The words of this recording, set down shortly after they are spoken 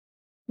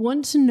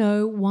Want to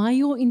know why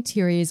your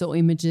interiors or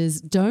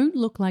images don't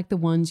look like the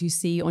ones you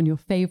see on your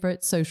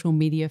favorite social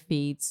media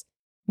feeds?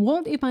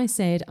 What if I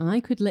said I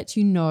could let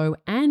you know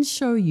and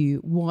show you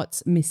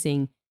what's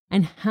missing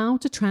and how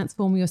to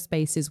transform your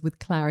spaces with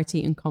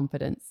clarity and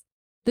confidence?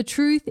 The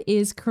truth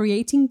is,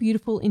 creating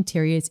beautiful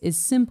interiors is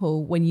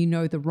simple when you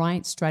know the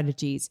right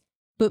strategies,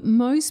 but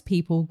most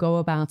people go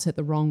about it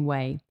the wrong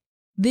way.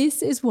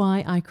 This is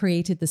why I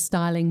created the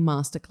Styling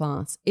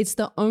Masterclass. It's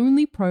the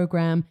only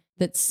program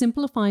that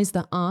simplifies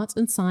the art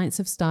and science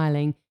of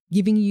styling,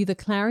 giving you the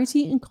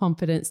clarity and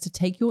confidence to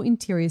take your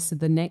interiors to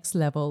the next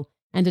level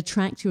and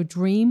attract your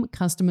dream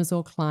customers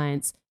or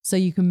clients so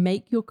you can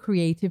make your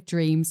creative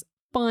dreams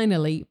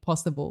finally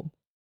possible.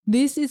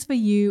 This is for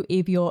you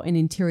if you're an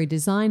interior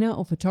designer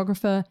or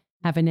photographer,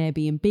 have an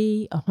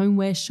Airbnb, a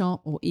homeware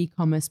shop, or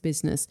e-commerce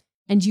business,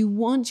 and you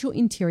want your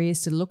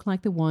interiors to look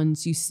like the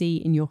ones you see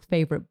in your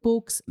favorite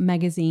books,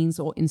 magazines,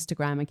 or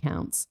Instagram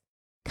accounts.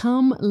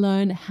 Come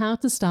learn how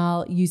to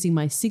style using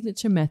my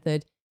signature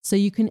method so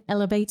you can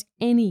elevate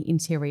any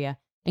interior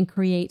and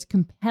create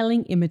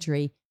compelling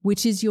imagery,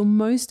 which is your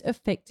most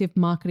effective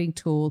marketing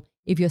tool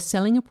if you're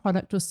selling a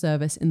product or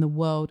service in the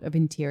world of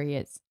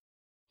interiors.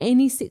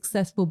 Any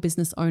successful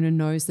business owner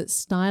knows that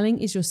styling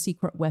is your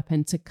secret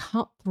weapon to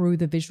cut through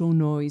the visual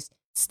noise,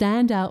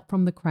 stand out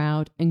from the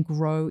crowd, and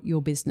grow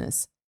your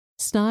business.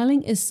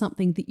 Styling is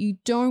something that you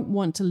don't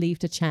want to leave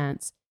to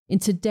chance. In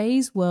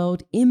today's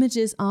world,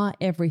 images are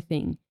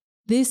everything.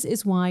 This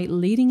is why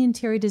leading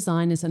interior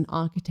designers and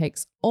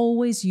architects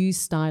always use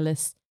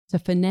stylists to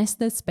finesse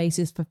their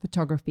spaces for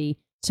photography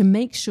to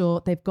make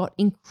sure they've got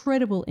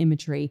incredible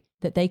imagery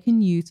that they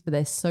can use for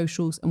their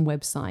socials and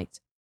website.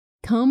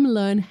 Come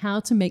learn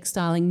how to make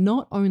styling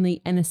not only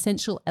an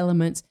essential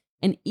element,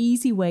 an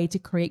easy way to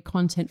create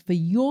content for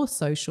your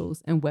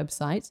socials and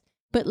websites,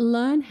 but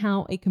learn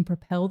how it can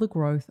propel the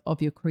growth of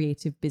your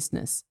creative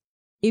business.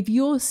 If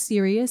you're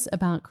serious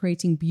about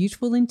creating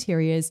beautiful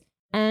interiors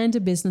and a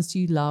business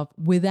you love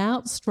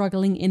without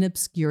struggling in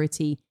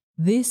obscurity,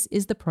 this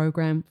is the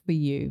program for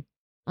you.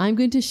 I'm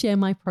going to share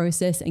my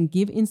process and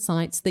give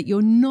insights that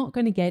you're not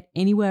going to get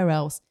anywhere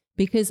else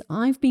because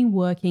I've been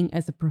working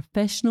as a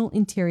professional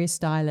interior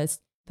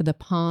stylist for the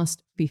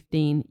past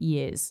 15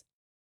 years.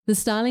 The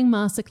Styling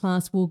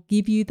Masterclass will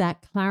give you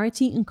that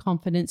clarity and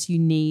confidence you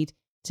need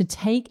to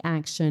take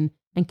action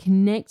and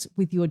connect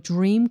with your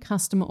dream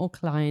customer or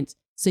client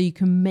so you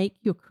can make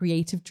your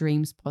creative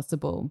dreams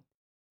possible.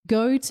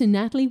 Go to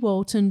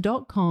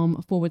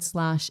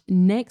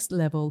nataliewalton.com/next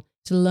level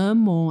to learn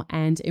more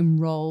and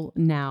enroll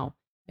now.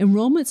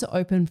 Enrollments are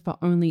open for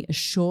only a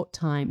short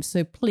time,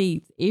 so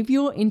please, if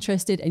you're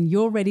interested and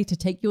you're ready to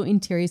take your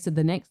interiors to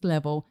the next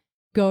level,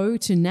 go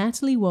to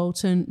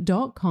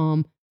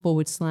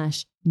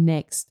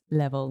nataliewalton.com/next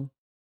level.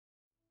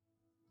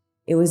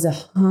 It was a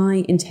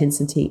high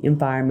intensity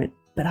environment,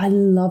 but I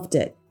loved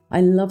it. I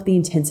love the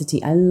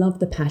intensity. I love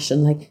the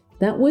passion.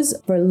 That was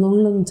for a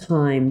long, long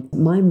time.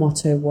 My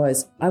motto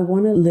was, I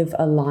want to live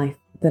a life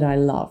that I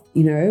love.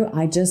 I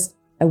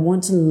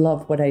want to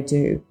love what I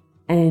do.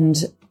 And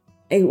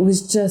it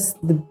was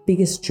just the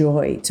biggest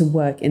joy to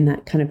work in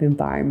that kind of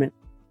environment.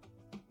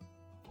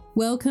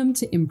 Welcome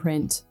to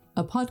Imprint,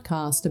 a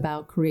podcast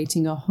about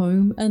creating a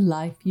home and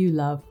life you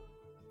love.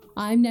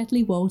 I'm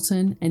Natalie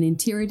Walton, an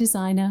interior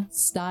designer,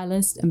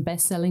 stylist, and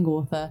best-selling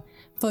author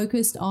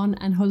focused on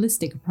an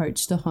holistic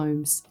approach to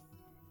homes.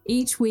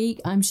 Each week,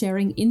 I'm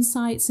sharing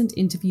insights and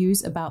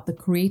interviews about the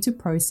creative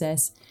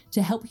process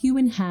to help you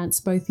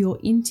enhance both your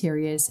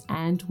interiors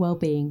and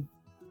well-being,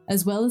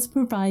 as well as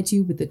provide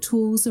you with the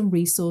tools and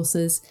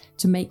resources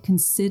to make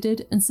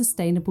considered and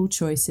sustainable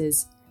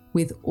choices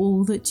with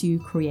all that you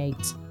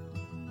create.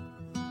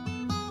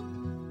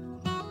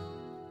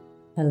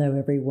 Hello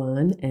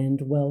everyone,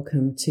 and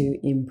welcome to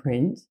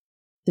Imprint.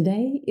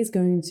 Today is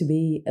going to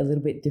be a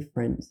little bit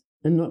different,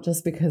 and not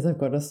just because I've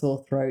got a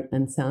sore throat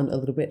and sound a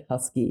little bit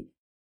husky.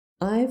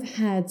 I've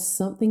had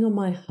something on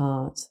my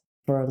heart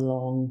for a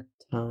long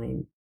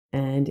time,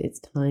 and it's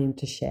time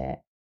to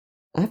share.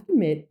 I have to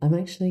admit, I'm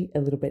actually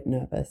a little bit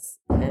nervous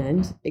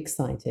and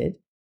excited,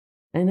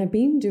 and I've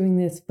been doing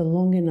this for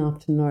long enough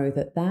to know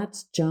that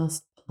that's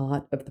just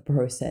part of the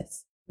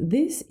process.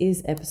 This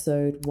is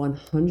episode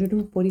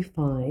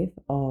 145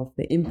 of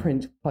the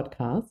Imprint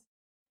podcast,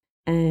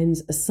 and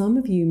some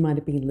of you might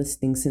have been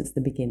listening since the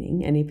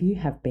beginning, and if you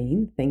have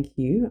been, thank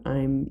you.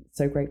 I'm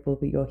so grateful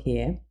that you're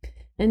here.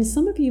 And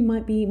some of you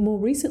might be more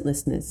recent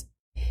listeners.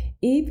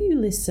 If you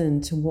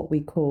listen to what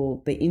we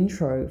call the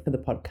intro for the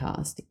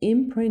podcast,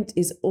 Imprint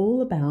is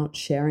all about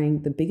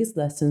sharing the biggest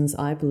lessons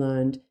I've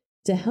learned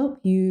to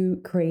help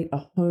you create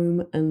a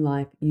home and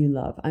life you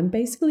love. I'm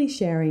basically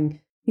sharing,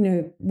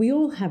 we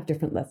all have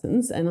different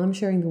lessons, and I'm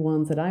sharing the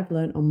ones that I've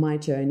learned on my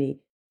journey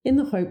in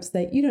the hopes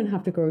that you don't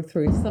have to go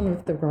through some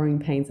of the growing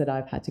pains that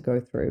I've had to go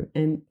through.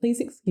 And please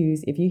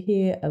excuse if you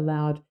hear a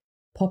loud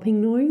popping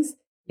noise.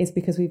 It's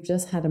because we've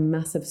just had a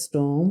massive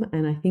storm,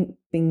 and I think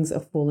things are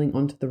falling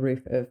onto the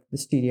roof of the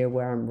studio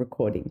where I'm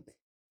recording.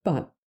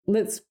 But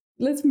let's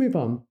move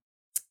on.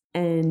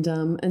 And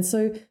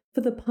so For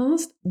the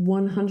past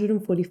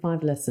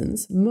 145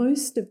 lessons,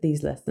 most of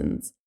these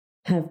lessons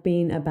have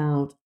been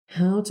about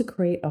how to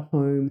create a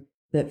home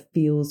that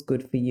feels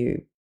good for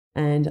you.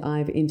 And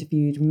I've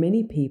interviewed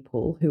many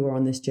people who are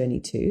on this journey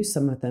too.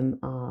 Some of them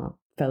are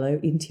fellow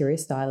interior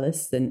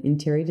stylists and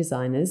interior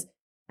designers,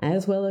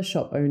 as well as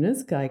shop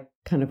owners. I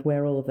kind of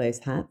wear all of those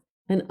hats.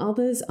 And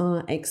others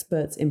are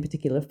experts in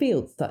particular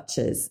fields, such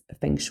as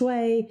feng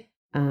shui,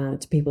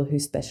 to people who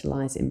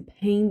specialize in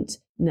paint,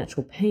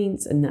 natural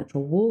paints and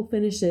natural wall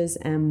finishes,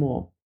 and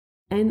more.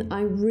 And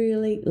I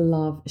really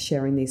love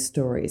sharing these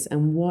stories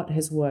and what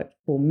has worked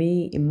for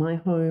me in my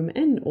home,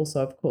 and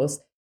also, of course,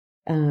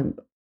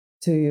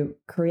 to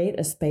create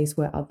a space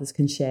where others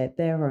can share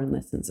their own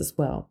lessons as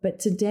well. But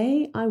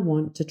today I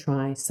want to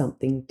try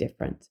something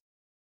different.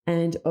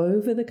 And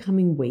over the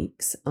coming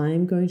weeks,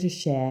 I'm going to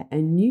share a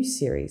new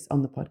series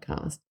on the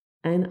podcast.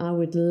 And I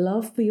would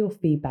love for your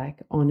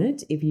feedback on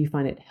it if you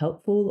find it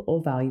helpful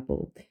or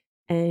valuable.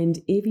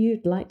 And if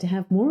you'd like to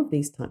have more of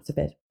these types of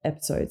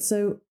episodes.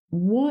 So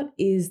what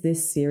is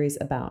this series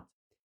about?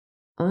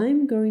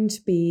 I'm going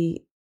to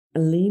be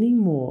leaning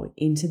more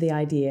into the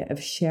idea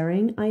of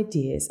sharing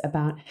ideas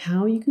about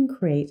how you can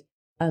create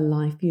a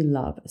life you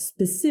love,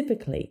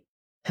 specifically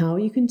how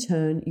you can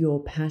turn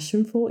your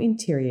passion for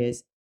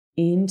interiors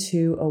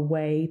into a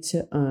way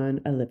to earn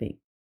a living.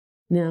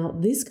 Now,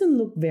 this can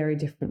look very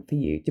different for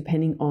you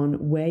depending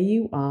on where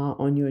you are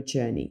on your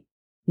journey.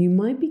 You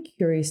might be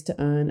curious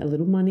to earn a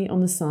little money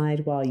on the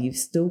side while you've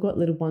still got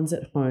little ones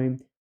at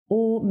home,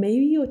 or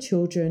maybe your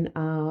children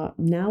are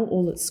now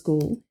all at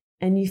school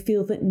and you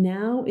feel that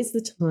now is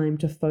the time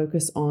to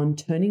focus on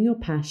turning your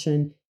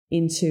passion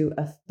into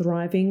a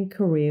thriving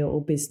career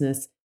or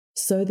business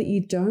so that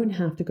you don't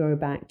have to go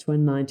back to a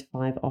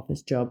 9-to-5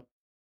 office job.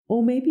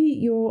 Or maybe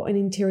you're an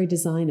interior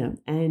designer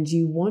and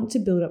you want to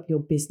build up your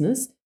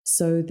business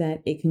so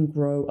that it can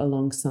grow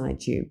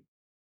alongside you.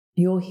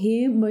 You're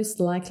here most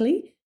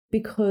likely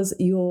because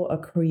you're a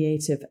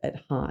creative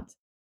at heart.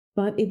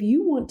 But if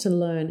you want to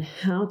learn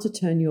how to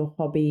turn your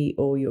hobby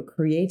or your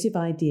creative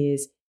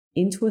ideas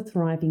into a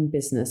thriving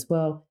business,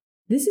 well,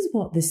 this is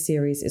what this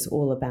series is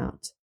all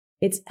about.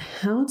 It's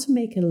how to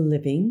make a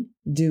living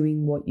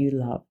doing what you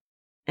love.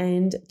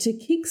 And to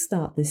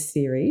kickstart this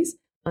series,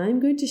 I'm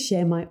going to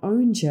share my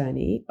own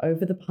journey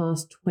over the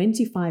past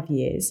 25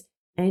 years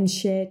and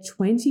share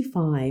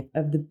 25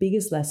 of the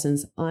biggest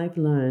lessons I've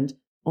learned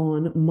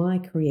on my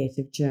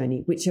creative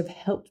journey, which have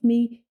helped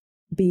me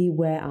be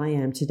where I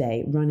am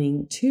today,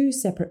 running 2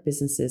 separate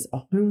businesses,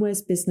 a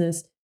homewares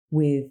business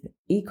with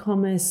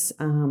e-commerce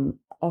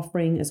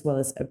offering, as well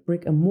as a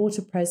brick and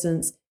mortar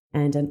presence,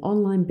 and an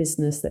online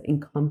business that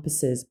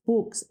encompasses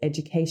books,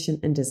 education,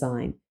 and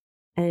design.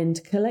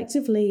 And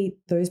collectively,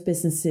 those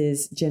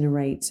businesses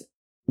generate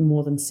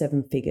more than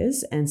 7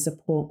 figures and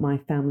support my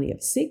family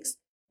of 6,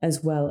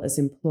 as well as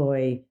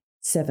employ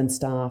 7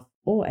 staff,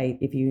 or 8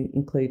 if you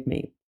include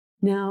me.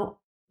 Now,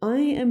 I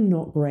am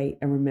not great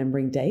at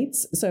remembering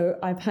dates, so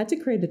I've had to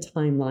create a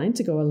timeline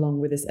to go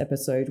along with this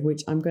episode,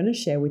 which I'm going to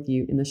share with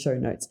you in the show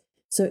notes.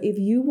 So if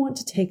you want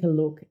to take a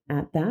look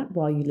at that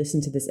while you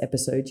listen to this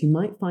episode, you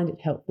might find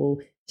it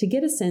helpful to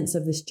get a sense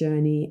of this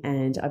journey.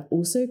 And I've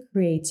also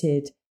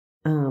created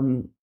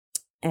a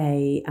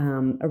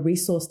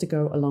resource to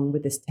go along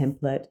with this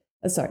template,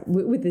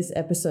 with this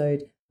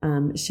episode,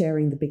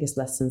 sharing the biggest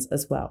lessons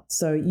as well.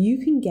 So you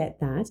can get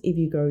that if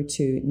you go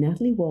to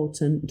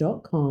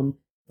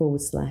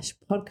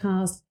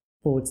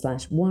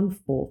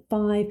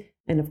nataliewalton.com/podcast/145.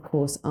 And of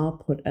course, I'll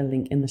put a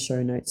link in the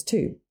show notes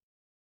too.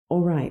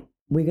 All right,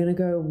 we're going to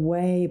go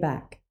way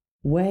back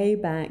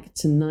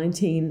to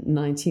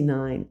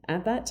 1999.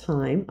 At that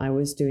time, I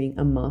was doing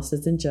a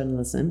master's in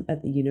journalism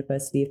at the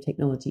University of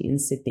Technology in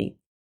Sydney.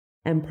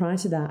 And prior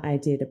to that, I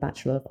did a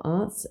Bachelor of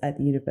Arts at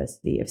the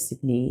University of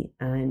Sydney,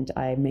 and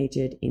I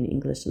majored in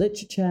English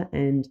literature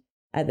and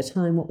at the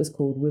time what was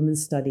called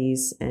Women's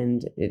Studies,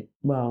 and it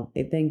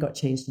then got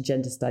changed to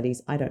Gender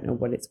Studies. I don't know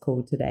what it's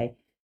called today.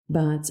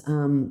 But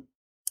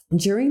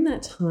during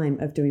that time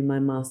of doing my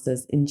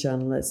master's in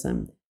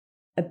journalism,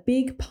 a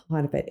big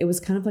part of it was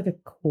kind of like a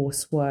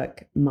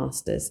coursework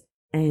master's.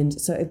 And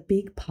so a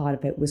big part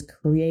of it was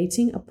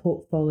creating a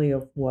portfolio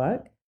of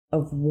work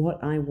of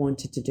what I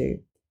wanted to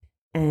do.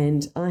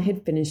 And I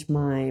had finished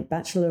my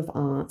Bachelor of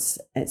Arts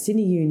at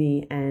Sydney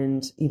Uni,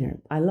 and,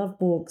 I love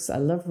books, I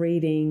love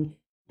reading.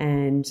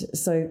 And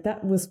so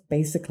that was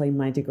basically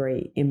my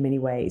degree in many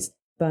ways.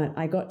 But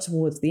I got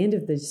towards the end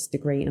of this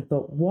degree and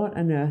thought, what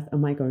on earth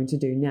am I going to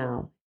do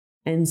now?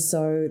 And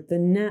so the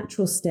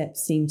natural step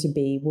seemed to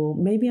be, well,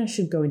 maybe I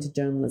should go into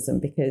journalism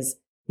because,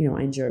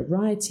 I enjoy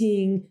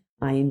writing,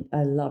 I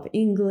love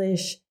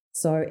English.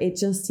 So it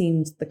just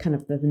seemed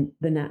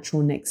the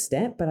natural next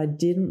step, but I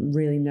didn't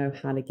really know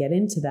how to get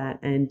into that,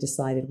 and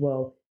decided,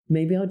 well,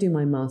 maybe I'll do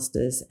my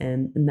master's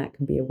and that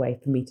can be a way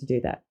for me to do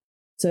that.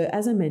 So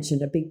as I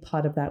mentioned, a big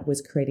part of that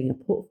was creating a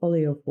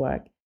portfolio of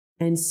work.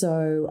 And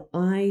so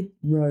I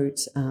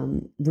wrote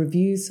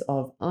reviews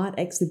of art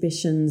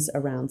exhibitions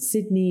around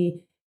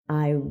Sydney.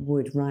 I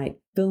would write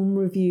film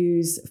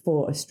reviews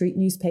for a street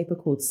newspaper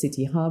called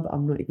City Hub.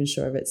 I'm not even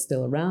sure if it's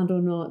still around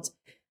or not.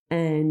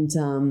 And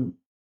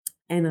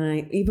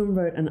I even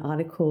wrote an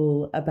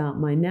article about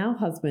my now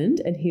husband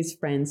and his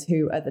friends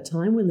who at the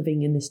time were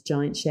living in this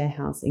giant share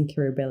house in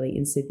Kirribilli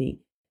in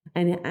Sydney.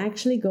 And it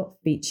actually got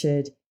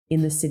featured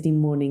in the Sydney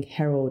Morning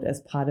Herald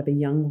as part of a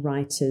young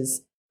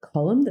writers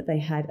column that they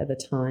had at the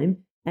time.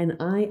 And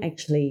I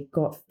actually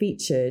got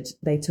featured.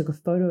 They took a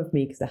photo of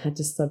me because I had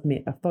to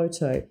submit a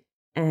photo,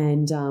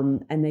 and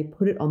they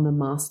put it on the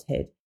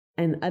masthead.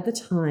 And at the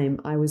time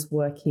I was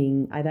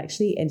working, I'd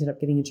actually ended up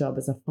getting a job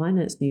as a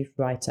finance news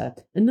writer.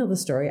 Another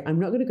story. I'm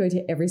not going to go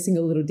to every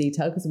single little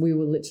detail because we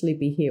will literally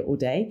be here all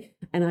day.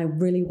 And I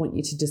really want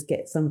you to just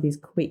get some of these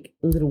quick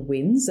little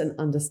wins and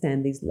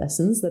understand these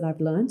lessons that I've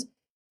learned.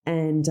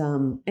 And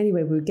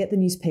anyway, we would get the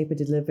newspaper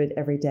delivered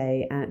every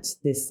day at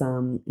this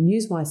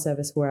Newswire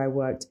service where I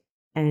worked.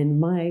 And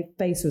my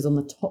face was on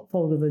the top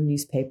fold of the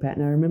newspaper.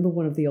 And I remember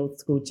one of the old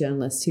school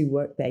journalists who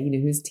worked there,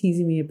 who was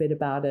teasing me a bit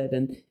about it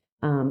and,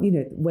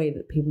 the way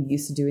that people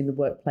used to do in the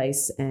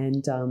workplace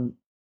and,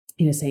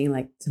 saying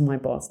like to my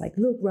boss, like,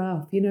 look,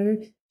 Ralph,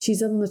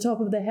 she's on the top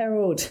of the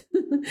Herald,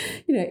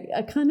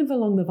 kind of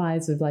along the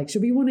vibes of like,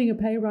 she'll be wanting a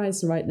pay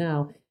rise right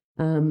now.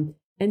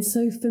 And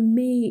so for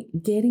me,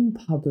 getting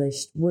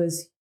published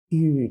was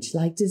huge.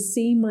 Like to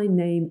see my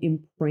name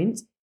in print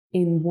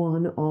in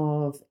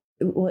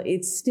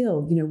it's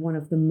still, one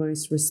of the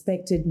most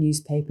respected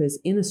newspapers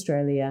in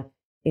Australia.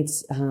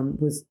 It's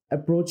was a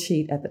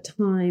broadsheet at the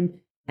time.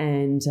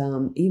 And,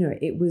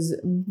 it was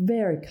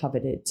very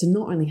coveted to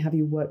not only have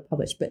your work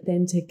published, but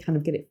then to kind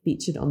of get it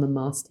featured on the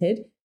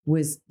masthead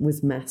was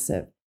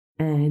massive.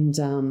 And,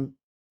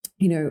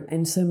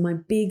 and so my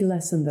big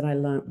lesson that I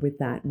learned with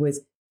that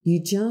was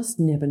you just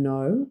never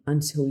know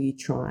until you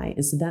try.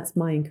 And so that's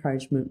my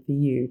encouragement for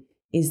you,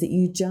 is that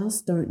you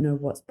just don't know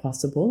what's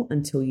possible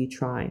until you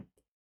try.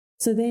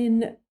 So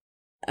then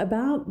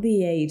about a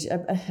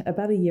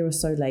year or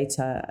so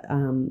later,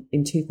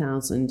 in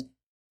 2000,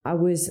 I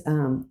was,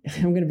 I'm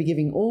going to be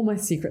giving all my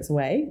secrets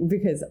away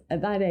because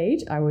at that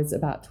age, I was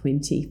about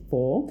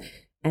 24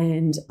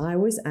 and I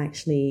was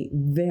actually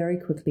very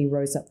quickly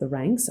rose up the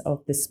ranks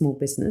of the small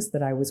business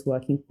that I was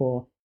working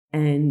for.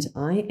 And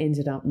I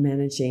ended up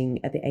managing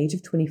at the age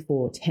of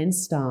 24, 10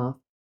 staff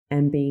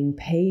and being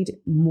paid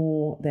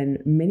more than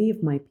many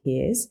of my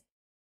peers.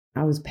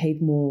 I was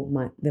paid more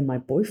than my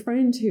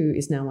boyfriend, who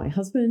is now my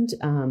husband.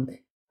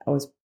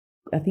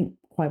 I think,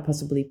 quite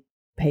possibly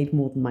paid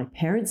more than my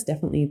parents,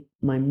 definitely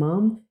my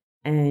mum.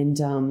 And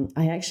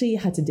I actually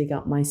had to dig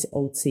up my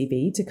old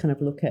CV to kind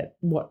of look at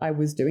what I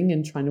was doing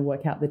and trying to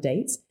work out the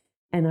dates.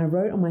 And I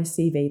wrote on my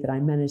CV that I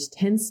managed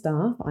 10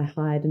 staff. I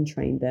hired and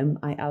trained them.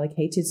 I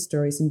allocated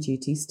stories and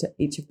duties to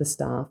each of the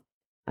staff.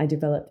 I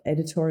developed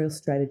editorial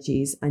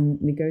strategies. I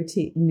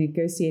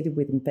negotiated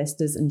with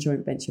investors and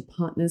joint venture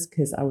partners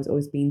because I was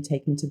always being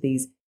taken to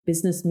these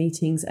business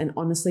meetings. And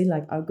honestly,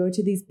 like I'll go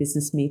to these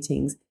business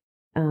meetings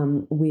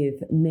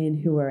with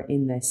men who are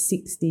in their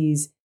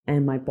 60s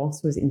and my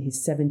boss was in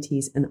his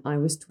 70s and I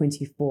was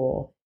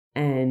 24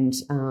 and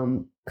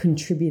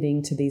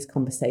contributing to these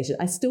conversations.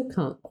 I still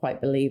can't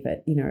quite believe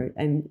it,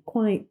 and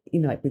quite,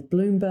 like with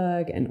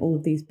Bloomberg and all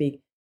of these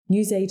big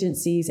news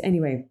agencies.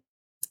 Anyway,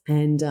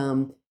 and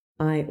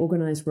I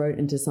organized, wrote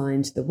and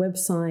designed the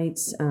website,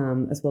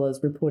 as well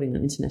as reporting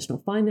on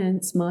international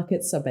finance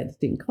markets,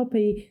 sub-editing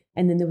copy.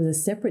 And then there was a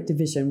separate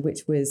division,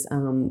 which was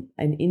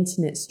an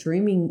internet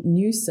streaming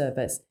news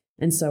service.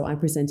 And so I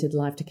presented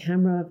live to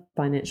camera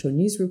financial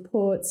news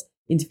reports,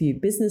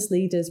 interviewed business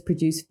leaders,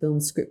 produced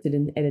filmed, scripted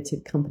and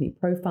edited company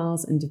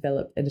profiles, and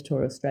developed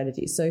editorial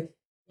strategies. So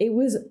it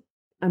was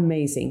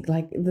amazing.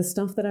 Like the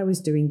stuff that I was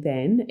doing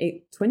then,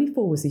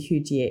 24 was a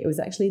huge year. It was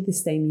actually the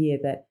same year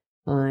that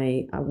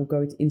I will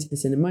go into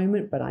this in a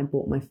moment, but I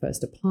bought my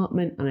first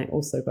apartment and I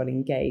also got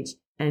engaged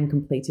and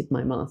completed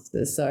my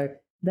master's. So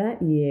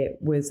that year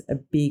was a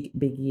big,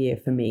 big year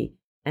for me.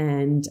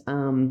 And,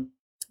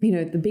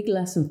 the big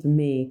lesson for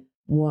me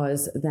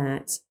was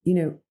that,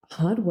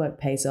 hard work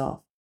pays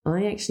off.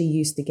 I actually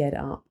used to get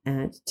up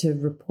to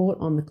report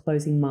on the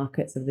closing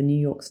markets of the New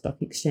York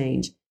Stock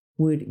Exchange,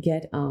 would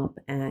get up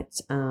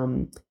at,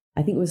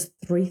 I think it was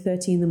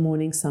 3:30 in the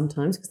morning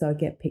sometimes because I would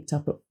get picked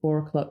up at 4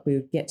 o'clock. We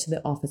would get to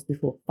the office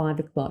before 5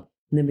 o'clock.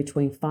 And then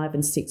between 5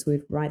 and 6, we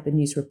would write the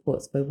news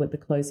reports for the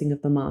closing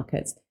of the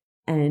markets.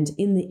 And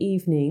in the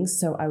evenings,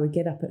 so I would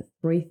get up at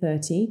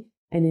 3:30.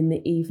 And in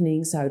the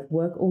evenings, I would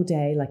work all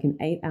day, like an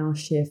 8-hour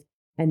shift.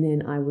 And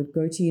then I would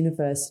go to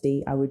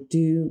university. I would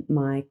do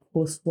my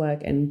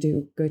coursework and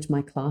go to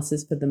my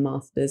classes for the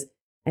master's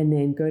and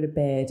then go to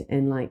bed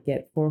and like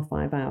get 4 or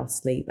 5 hours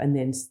sleep and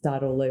then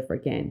start all over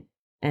again.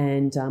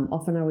 And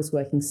often I was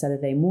working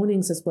Saturday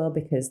mornings as well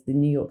because the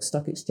New York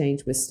Stock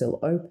Exchange was still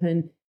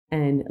open.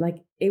 And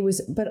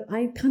but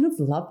I kind of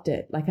loved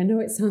it. Like, I know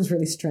it sounds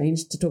really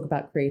strange to talk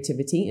about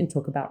creativity and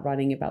talk about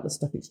writing about the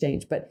stock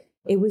exchange, but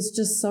it was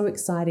just so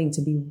exciting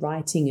to be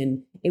writing.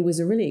 And it was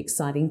a really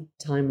exciting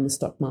time in the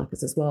stock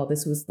markets as well.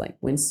 This was like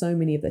when so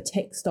many of the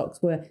tech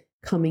stocks were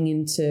coming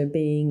into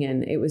being.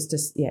 And it was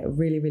just, a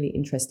really, really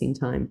interesting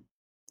time.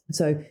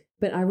 So,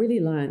 but I really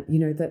learned,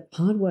 that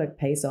hard work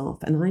pays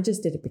off. And I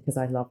just did it because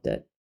I loved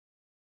it.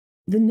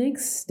 The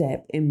next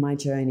step in my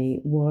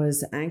journey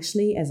was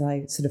actually, as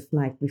I sort of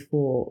flagged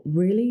before,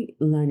 really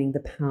learning the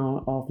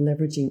power of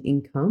leveraging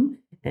income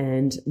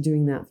and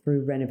doing that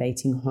through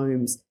renovating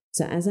homes.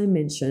 So as I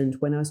mentioned,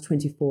 when I was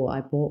 24,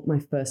 I bought my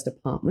first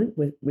apartment,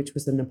 which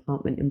was an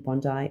apartment in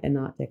Bondi, an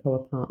Art Deco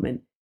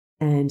apartment.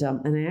 And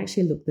I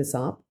actually looked this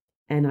up,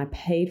 and I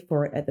paid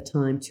for it at the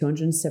time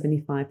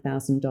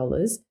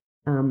 $275,000.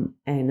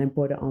 And I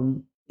bought it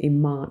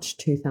in March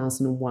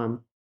 2001.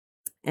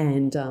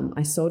 And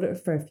I sold it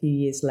for a few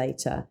years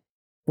later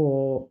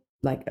for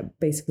like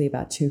basically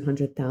about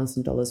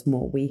 $200,000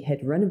 more. We had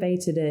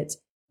renovated it.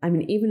 I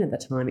mean, even at the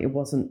time, it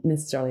wasn't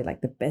necessarily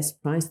like the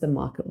best price. The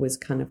market was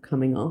kind of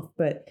coming off,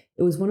 but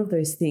it was one of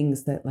those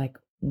things that like,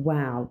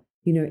 wow,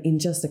 in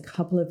just a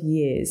couple of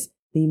years,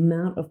 the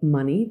amount of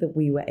money that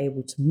we were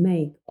able to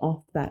make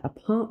off that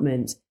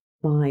apartment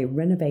by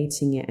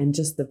renovating it and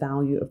just the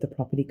value of the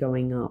property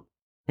going up.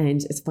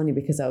 And it's funny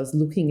because I was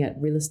looking at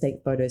real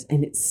estate photos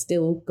and it's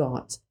still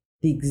got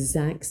the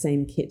exact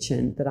same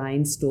kitchen that I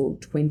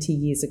installed 20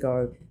 years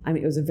ago. I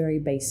mean, it was a very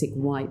basic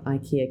white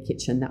IKEA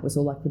kitchen. That was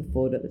all I could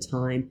afford at the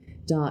time.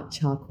 Dark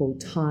charcoal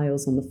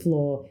tiles on the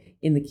floor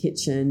in the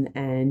kitchen.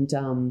 And,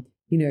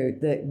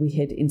 that we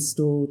had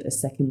installed a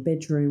second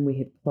bedroom. We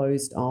had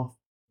closed off.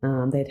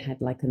 They'd had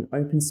like an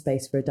open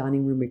space for a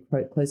dining room. We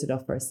closed it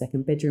off for a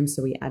second bedroom.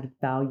 So we added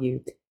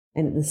value.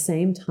 And at the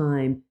same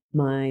time,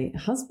 my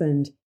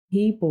husband,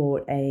 he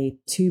bought a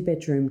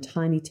 2-bedroom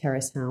tiny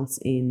terrace house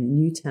in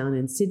Newtown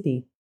in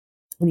Sydney,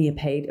 and he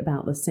paid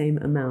about the same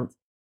amount.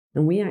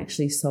 And we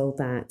actually sold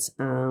that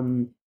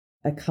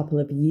a couple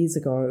of years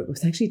ago. It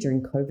was actually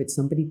during COVID.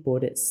 Somebody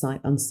bought it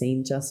sight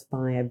unseen just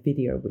via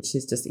video, which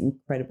is just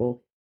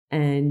incredible.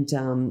 And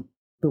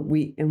but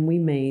we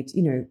made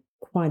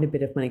quite a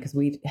bit of money because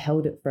we'd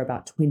held it for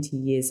about 20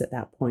 years at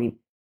that point.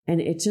 And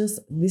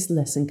this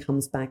lesson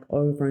comes back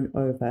over and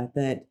over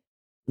that,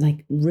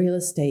 like real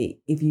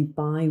estate, if you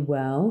buy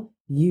well,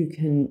 you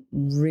can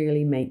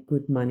really make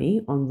good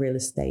money on real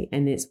estate.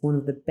 And it's one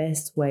of the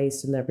best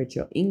ways to leverage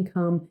your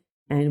income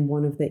and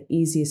one of the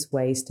easiest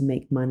ways to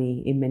make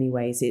money in many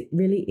ways. It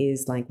really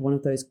is like one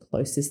of those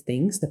closest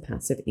things to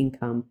passive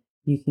income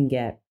you can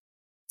get.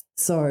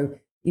 So,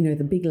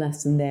 the big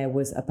lesson there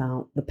was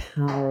about the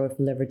power of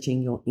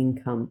leveraging your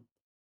income.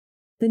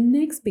 The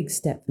next big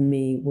step for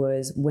me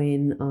was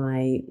when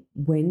I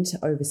went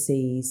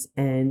overseas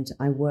and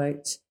I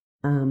worked.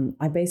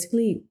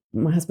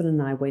 My husband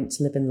and I went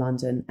to live in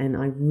London, and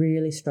I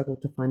really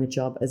struggled to find a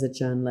job as a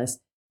journalist.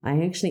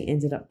 I actually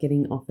ended up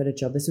getting offered a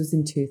job. This was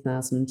in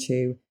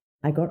 2002.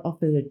 I got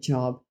offered a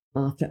job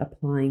after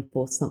applying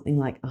for something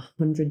like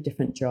 100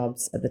 different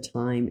jobs at the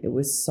time. It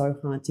was so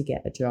hard to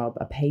get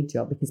a paid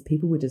job, because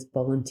people were just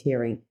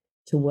volunteering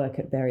to work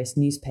at various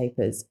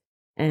newspapers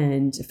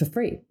and for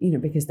free,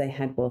 because they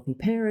had wealthy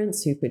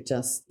parents who could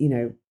just,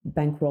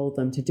 bankroll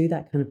them to do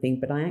that kind of thing.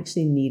 But I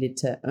actually needed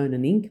to earn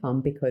an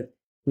income because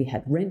we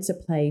had rent to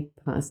pay,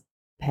 plus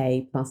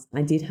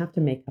I did have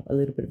to make up a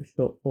little bit of a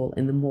shortfall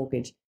in the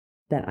mortgage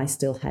that I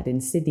still had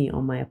in Sydney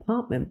on my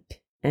apartment.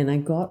 And I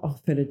got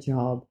offered a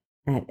job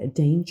at a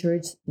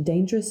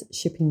Dangerous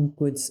Shipping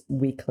Goods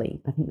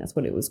Weekly. I think that's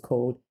what it was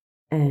called.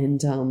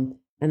 And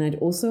I'd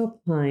also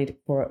applied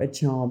for a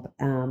job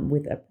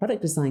with a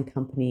product design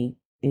company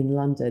in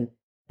London.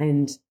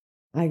 And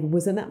I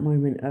was in that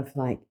moment of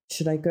like,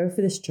 should I go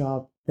for this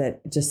job that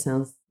just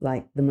sounds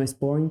like the most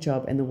boring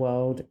job in the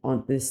world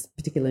on this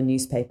particular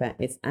newspaper?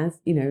 It's as,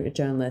 a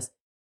journalist.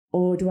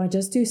 Or do I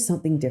just do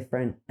something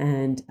different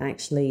and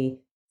actually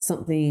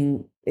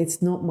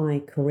it's not my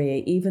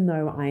career, even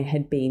though I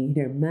had been,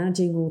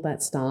 managing all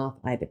that staff,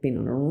 I had been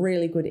on a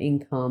really good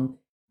income.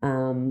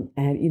 And,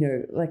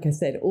 like I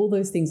said, all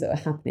those things that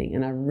were happening.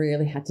 And I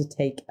really had to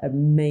take a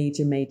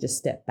major, major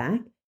step back,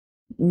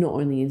 not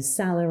only in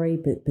salary,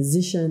 but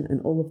position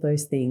and all of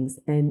those things.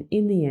 And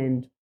in the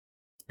end,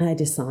 I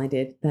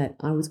decided that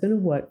I was going to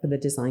work for the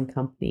design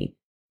company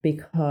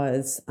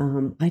because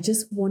I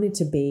just wanted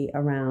to be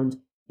around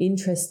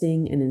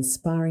interesting and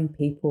inspiring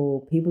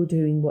people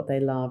doing what they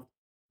loved.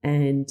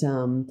 And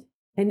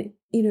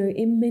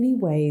in many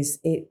ways,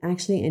 it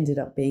actually ended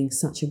up being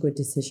such a good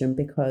decision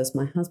because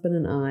my husband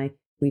and I,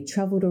 we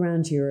traveled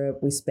around Europe.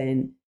 We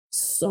spent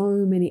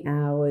so many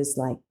hours,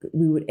 like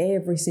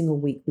every single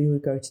week, we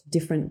would go to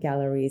different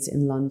galleries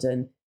in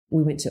London.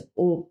 We went to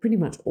pretty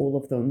much all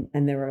of them.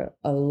 And there are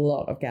a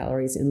lot of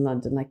galleries in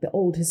London, like the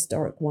old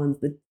historic ones,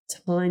 the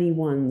tiny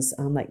ones,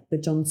 like the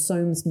John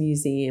Soames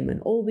Museum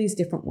and all these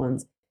different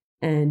ones.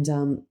 And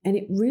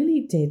it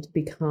really did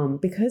become,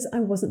 because I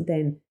wasn't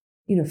then,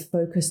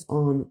 focused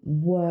on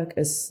work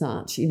as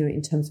such,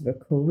 in terms of a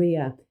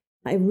career,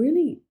 I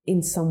really,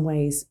 in some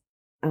ways,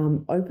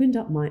 opened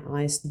up my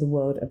eyes to the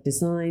world of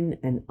design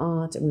and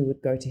art. And we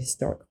would go to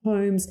historic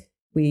homes.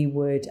 We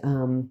would,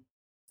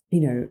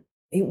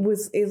 it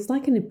was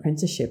like an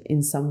apprenticeship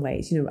in some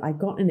ways. I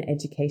got an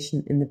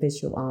education in the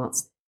visual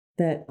arts,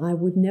 that I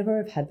would never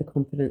have had the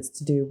confidence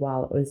to do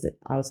while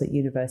I was at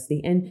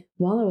university. And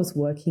while I was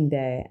working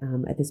there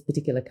at this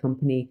particular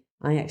company,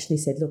 I actually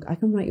said, look, I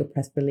can write your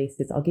press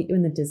releases. I'll get you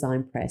in the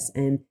design press.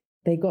 And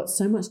they got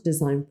so much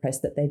design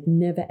press that they'd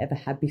never, ever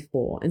had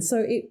before. And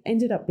so it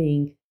ended up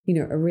being,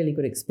 a really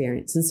good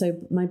experience. And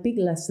so my big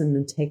lesson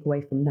and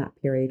takeaway from that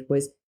period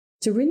was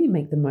to really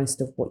make the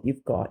most of what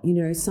you've got.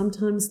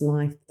 Sometimes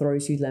life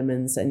throws you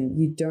lemons and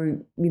you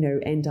don't,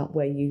 end up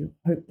where you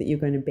hope that you're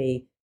going to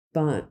be,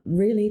 but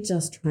really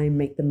just try and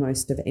make the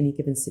most of any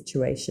given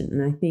situation.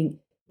 And I think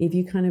if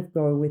you kind of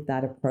go with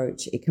that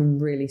approach, it can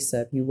really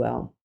serve you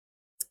well.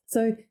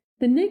 So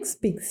the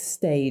next big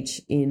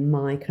stage in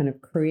my kind of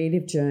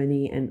creative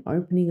journey and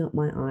opening up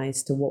my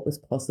eyes to what was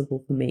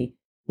possible for me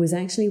was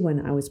actually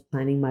when I was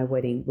planning my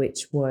wedding,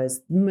 which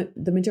was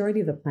the majority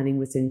of the planning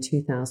was in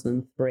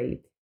 2003.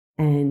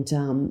 And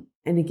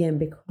again,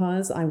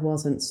 because I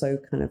wasn't so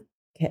kind of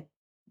kept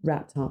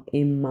wrapped up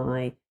in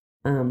my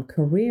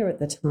career at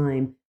the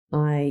time,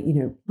 I,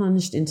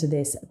 plunged into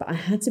this, but I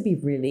had to be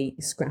really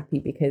scrappy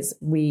because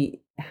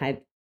we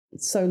had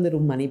so little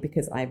money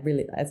because I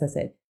really, as I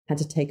said, had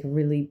to take a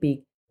really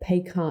big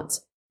pay cut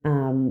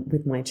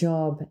with my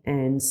job.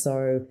 And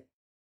so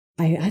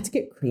I had to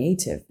get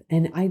creative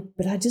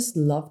but I just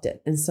loved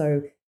it. And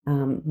so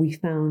we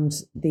found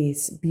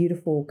these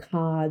beautiful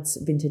cards,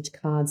 vintage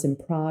cards in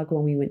Prague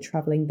when we went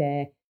traveling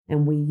there.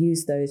 And we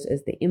used those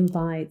as the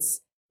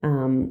invites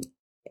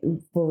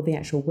for the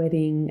actual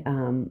wedding.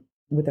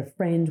 With a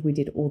friend, we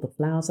did all the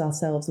flowers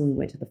ourselves and we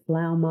went to the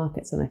flower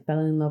markets and I fell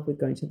in love with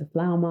going to the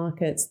flower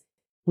markets.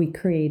 We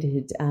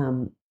created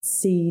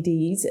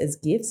CDs as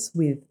gifts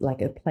with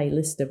like a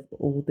playlist of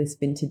all this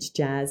vintage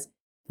jazz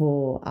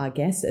for our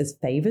guests as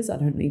favors. I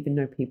don't even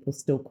know people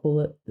still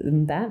call it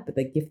that, but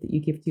the gift that you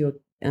give to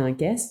your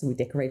guests. We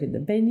decorated the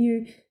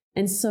venue.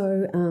 And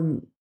so,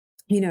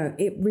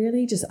 it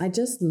really I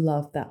just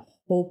loved that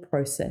whole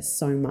process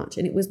so much.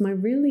 And it was my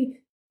really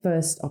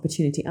first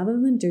opportunity, other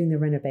than doing the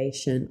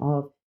renovation,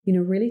 of,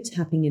 really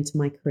tapping into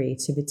my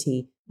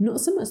creativity, not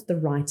so much the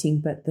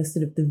writing, but the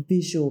sort of the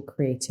visual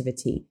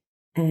creativity.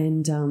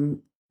 And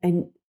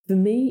for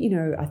me,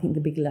 I think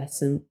the big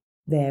lesson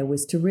there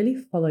was to really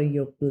follow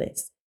your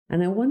bliss.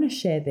 And I want to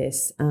share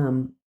this.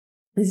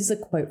 This is a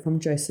quote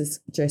from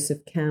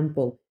Joseph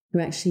Campbell, who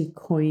actually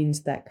coined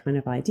that kind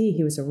of idea.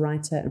 He was a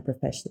writer and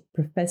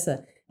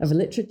professor of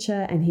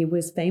literature, and he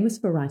was famous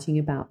for writing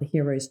about the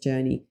hero's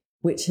journey,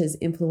 which has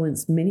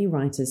influenced many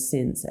writers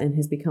since and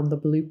has become the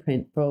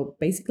blueprint for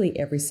basically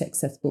every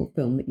successful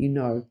film that you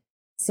know.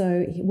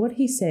 So what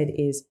he said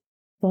is,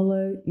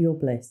 follow your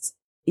bliss.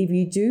 If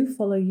you do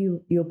follow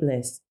your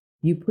bliss,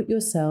 you put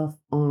yourself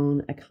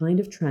on a kind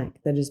of track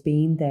that has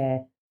been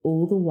there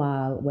all the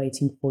while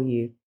waiting for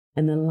you.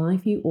 And the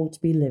life you ought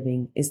to be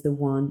living is the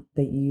one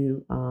that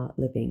you are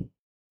living.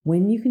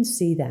 When you can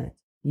see that,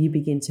 you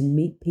begin to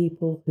meet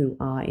people who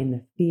are in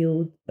the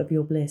field of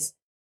your bliss,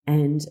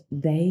 and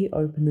they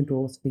open the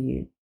doors for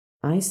you.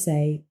 I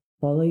say,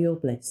 follow your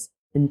bliss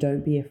and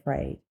don't be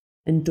afraid.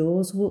 And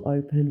doors will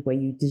open where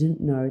you didn't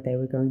know they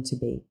were going to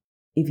be.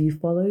 If you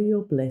follow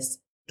your bliss,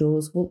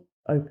 doors will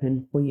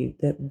open for you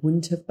that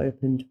wouldn't have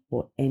opened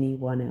for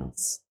anyone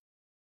else.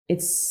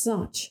 It's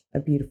such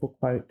a beautiful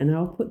quote, and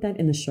I'll put that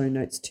in the show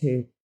notes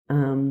too.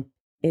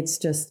 It's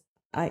just,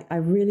 I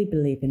really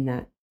believe in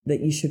that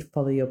you should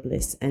follow your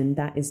bliss, and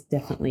that is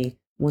definitely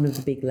one of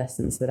the big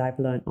lessons that I've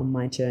learned on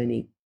my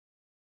journey.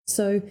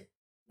 So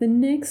the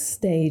next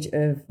stage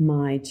of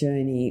my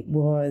journey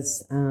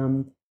was,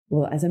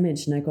 as I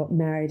mentioned, I got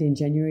married in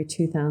January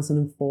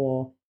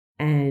 2004.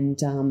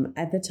 And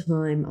at the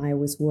time I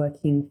was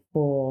working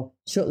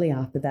shortly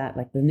after that,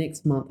 like the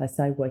next month, I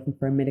started working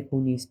for a medical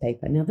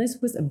newspaper. Now, this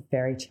was a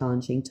very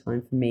challenging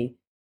time for me.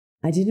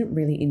 I didn't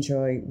really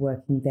enjoy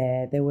working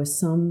there. There were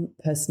some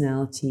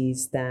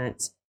personalities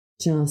that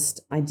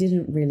I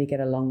didn't really get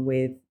along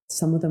with.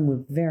 Some of them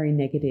were very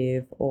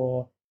negative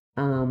or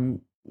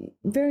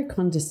very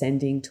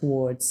condescending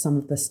towards some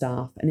of the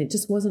staff. And it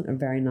just wasn't a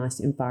very nice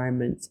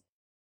environment.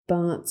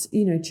 But,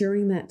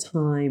 during that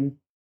time,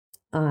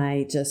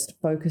 I just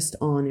focused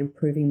on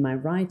improving my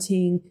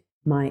writing,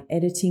 my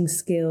editing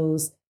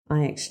skills.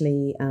 I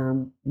actually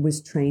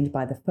was trained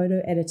by the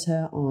photo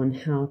editor on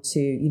how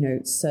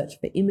to, search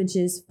for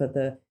images for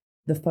the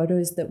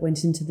photos that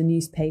went into the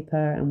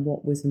newspaper and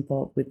what was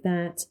involved with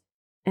that.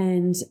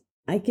 And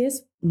I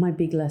guess my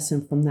big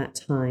lesson from that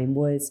time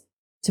was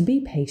to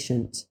be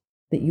patient,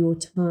 that your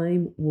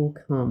time will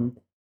come.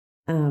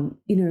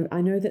 I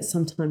know that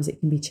sometimes it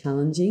can be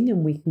challenging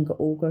and we can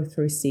all go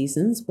through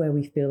seasons where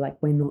we feel like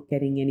we're not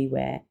getting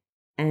anywhere.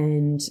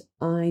 And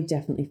I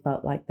definitely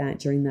felt like that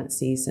during that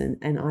season.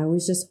 And I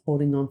was just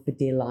holding on for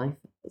dear life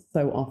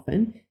so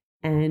often.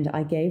 And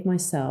I gave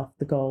myself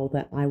the goal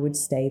that I would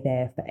stay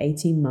there for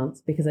 18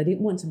 months because I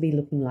didn't want to be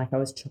looking like I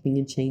was chopping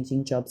and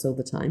changing jobs all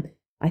the time.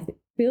 I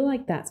feel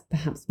like that's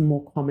perhaps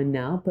more common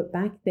now, but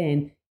back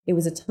then, it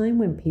was a time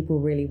when people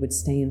really would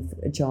stay in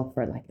a job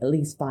for like at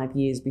least 5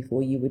 years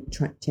before you would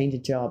change a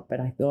job. But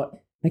I thought,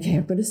 okay,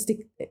 I've got to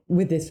stick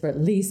with this for at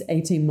least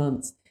 18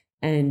 months.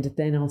 and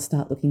then I'll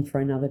start looking for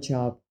another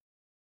job.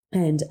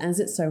 And as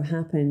it so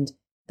happened,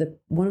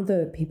 one of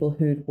the people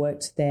who'd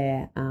worked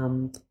there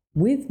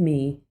with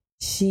me,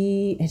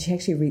 she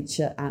actually reached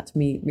out to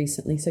me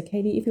recently. So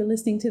Katie, if you're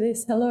listening to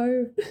this,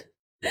 hello.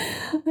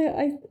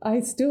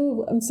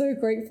 I'm so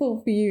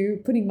grateful for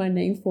you putting my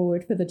name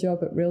forward for the job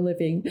at Real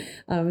Living.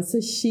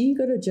 So she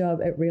got a job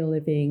at Real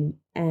Living,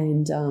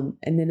 and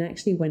then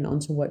actually went on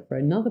to work for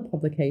another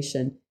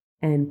publication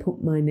and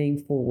put my name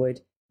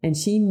forward. And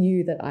she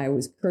knew that I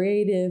was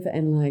creative,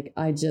 and like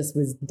I just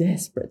was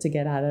desperate to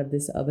get out of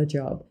this other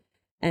job.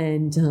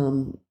 And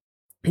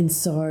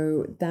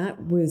so I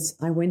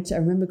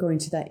remember going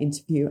to that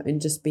interview and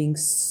just being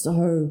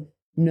so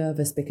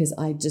nervous because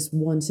I just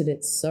wanted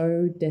it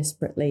so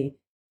desperately.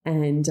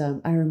 And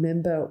I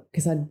remember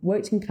because I'd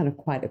worked in kind of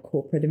quite a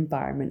corporate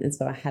environment, and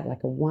so I had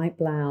like a white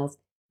blouse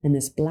and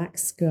this black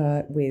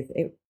skirt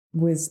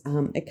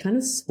it kind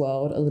of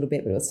swirled a little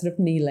bit, but it was sort of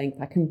knee length.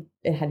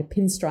 It had a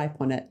pinstripe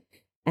on it,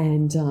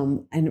 and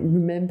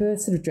remember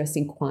sort of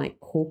dressing quite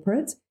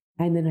corporate.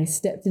 And then I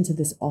stepped into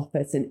this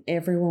office and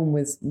everyone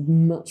was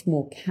much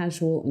more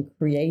casual and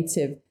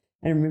creative.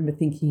 And I remember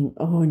thinking,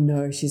 oh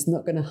no, she's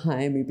not going to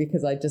hire me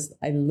because I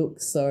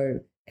look so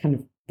kind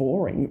of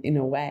boring in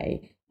a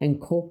way and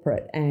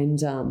corporate.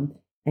 And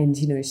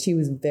she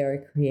was very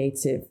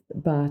creative,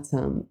 but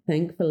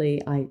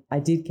thankfully I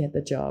did get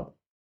the job.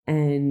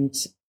 And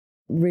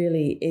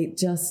really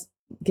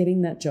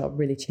getting that job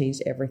really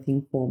changed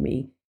everything for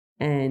me.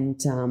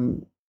 And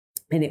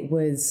it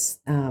was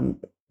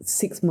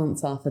 6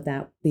 months after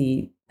that,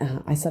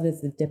 I started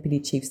as the deputy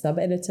chief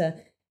sub-editor,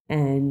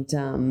 and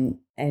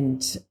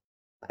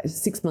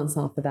 6 months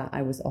after that,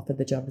 I was offered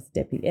the job as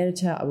deputy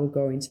editor. I will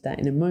go into that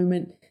in a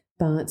moment,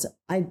 but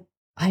I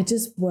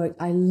just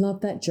worked. I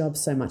loved that job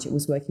so much. It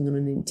was working on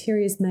an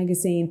interiors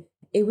magazine.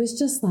 It was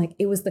just like,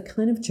 it was the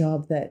kind of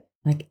job that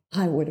like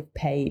I would have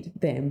paid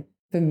them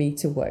for me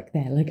to work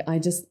there. Like I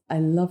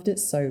loved it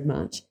so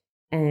much.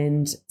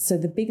 And so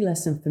the big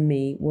lesson for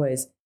me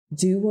was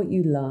do what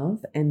you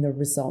love and the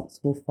results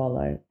will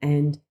follow.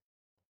 And,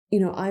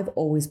 I've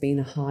always been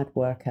a hard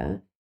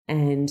worker,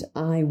 and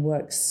I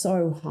worked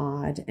so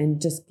hard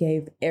and just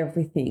gave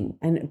everything.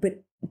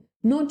 But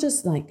not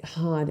just like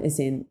hard as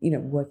in,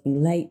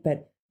 working late,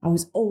 but I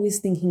was always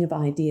thinking of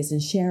ideas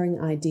and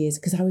sharing ideas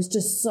because I was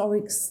just so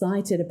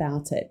excited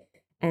about it.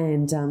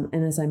 And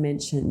as I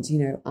mentioned,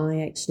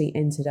 I actually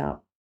ended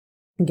up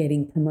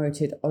getting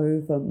promoted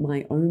over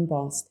my own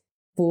boss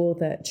for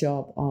that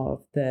job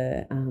of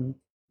the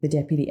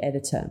deputy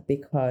editor,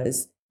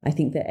 because I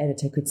think the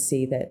editor could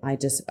see that I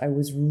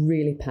was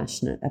really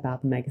passionate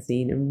about the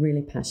magazine and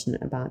really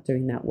passionate about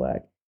doing that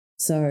work.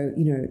 So,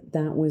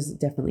 that was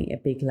definitely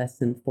a big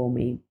lesson for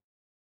me.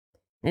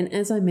 And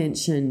as I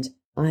mentioned,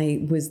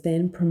 I was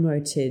then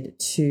promoted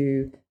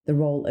to the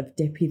role of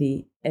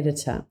deputy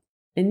editor.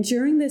 And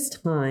during this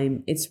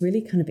time, it's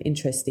really kind of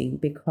interesting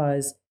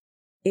because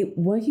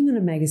working on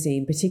a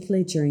magazine,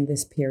 particularly during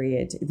this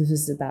period, this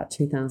was about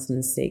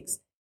 2006,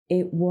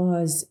 it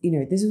was,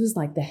 this was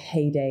like the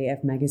heyday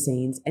of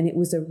magazines, and it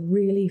was a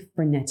really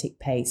frenetic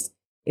pace.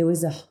 It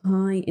was a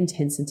high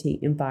intensity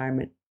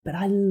environment, but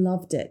I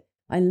loved it.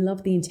 I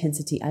loved the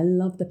intensity. I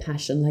loved the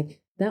passion. Like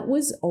that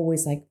was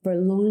always like for a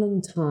long,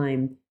 long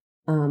time.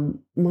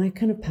 My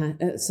kind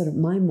of sort of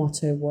my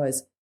motto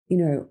was,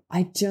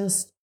 I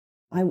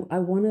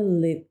want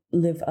to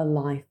live a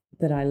life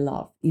that I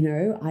love.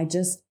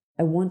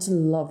 I want to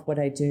love what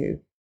I do.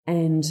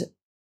 And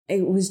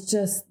it was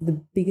just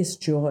the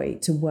biggest joy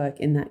to work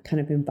in that kind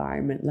of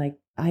environment. Like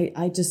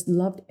I just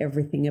loved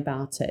everything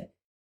about it.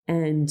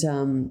 And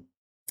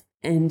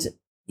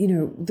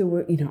there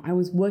were, I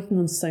was working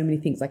on so many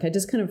things. Like I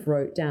just kind of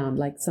wrote down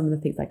like some of the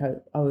things, like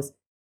I was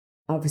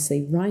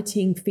obviously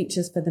writing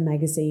features for the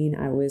magazine.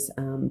 I was,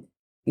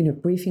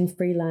 briefing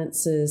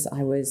freelancers.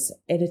 I was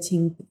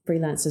editing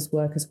freelancers'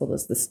 work as well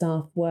as the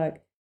staff work,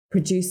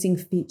 producing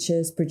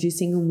features,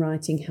 producing and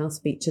writing house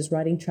features,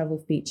 writing travel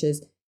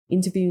features,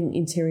 interviewing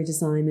interior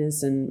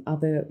designers and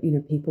other,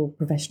 people,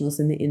 professionals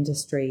in the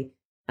industry,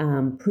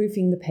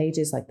 proofing the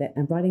pages like that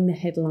and writing the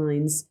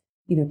headlines,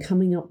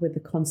 coming up with the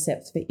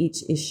concepts for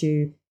each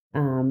issue,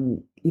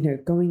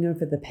 going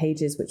over the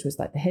pages, which was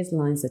like the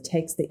headlines, the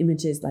text, the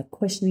images, like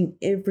questioning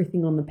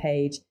everything on the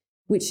page,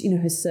 which,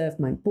 has served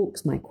my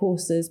books, my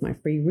courses, my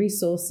free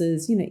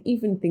resources,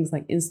 even things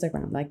like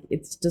Instagram. Like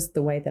it's just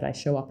the way that I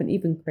show up, and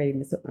even creating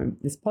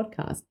this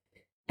podcast.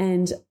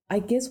 And I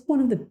guess one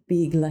of the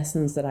big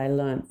lessons that I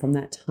learned from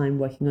that time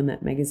working on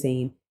that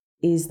magazine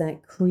is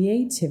that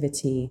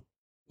creativity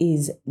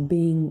is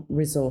being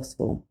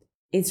resourceful.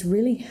 It's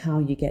really how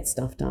you get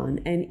stuff done.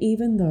 And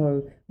even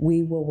though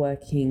we were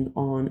working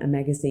on a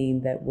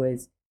magazine that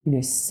was,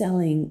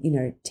 selling,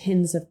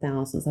 tens of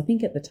thousands, I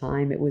think at the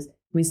time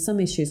some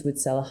issues would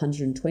sell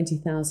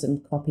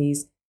 120,000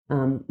 copies,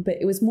 but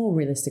it was more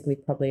realistically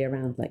probably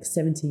around like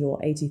 70 or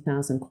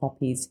 80,000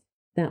 copies.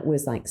 That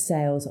was like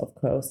sales, of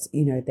course,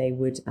 they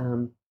would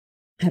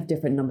have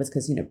different numbers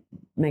because,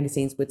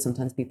 magazines would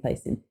sometimes be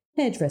placed in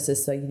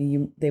hairdressers. So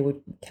they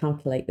would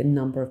calculate the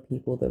number of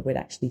people that would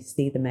actually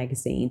see the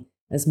magazine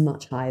as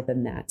much higher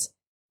than that.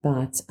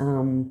 But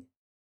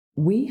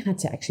we had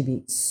to actually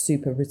be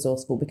super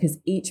resourceful because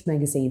each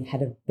magazine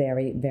had a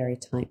very, very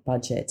tight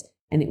budget,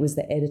 and it was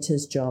the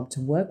editor's job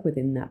to work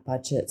within that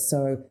budget.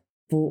 So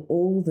for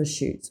all the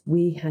shoots,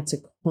 we had to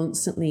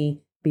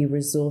constantly be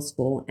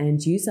resourceful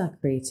and use our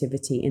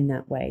creativity in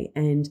that way.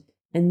 And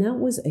that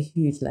was a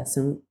huge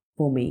lesson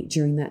for me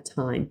during that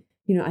time.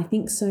 I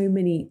think so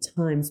many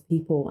times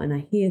people, and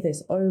I hear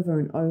this over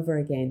and over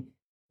again,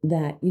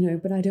 that,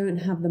 but I don't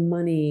have the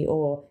money,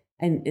 or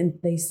and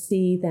they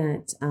see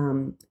that,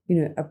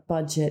 a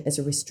budget as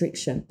a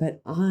restriction.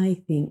 But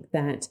I think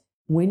that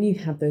when you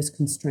have those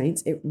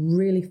constraints, it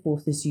really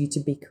forces you to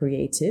be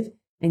creative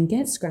and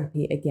get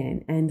scrappy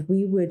again. And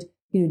we would,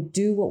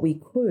 do what we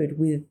could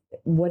with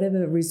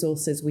whatever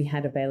resources we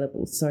had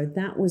available. So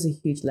that was a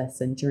huge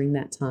lesson during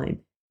that time,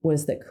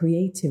 was that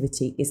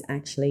creativity is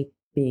actually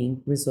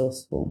being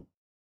resourceful.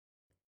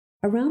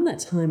 Around that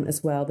time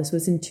as well, this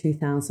was in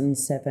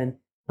 2007,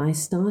 I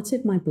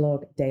started my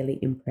blog Daily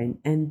Imprint,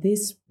 and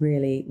this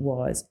really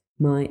was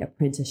my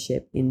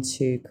apprenticeship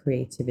into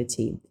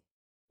creativity.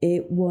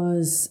 It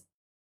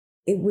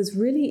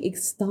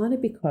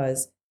started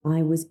because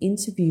I was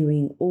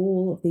interviewing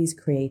all of these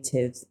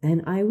creatives,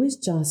 and I was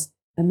just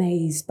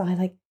amazed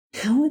by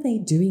how are they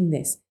doing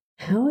this?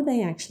 How are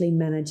they actually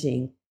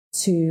managing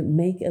to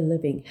make a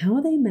living? How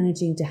are they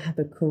managing to have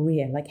a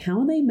career?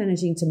 How are they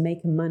managing to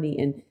make money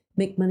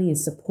and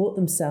support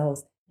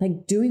themselves,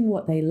 doing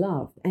what they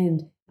love?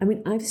 And I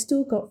mean, I've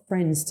still got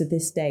friends to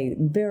this day,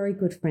 very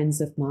good friends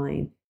of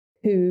mine,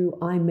 who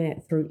I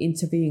met through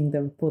interviewing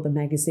them for the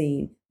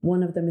magazine.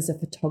 One of them is a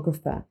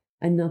photographer.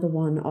 Another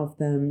one of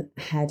them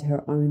had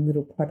her own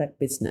little product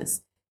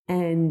business.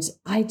 And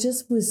I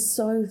just was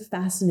so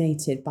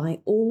fascinated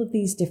by all of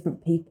these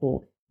different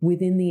people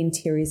within the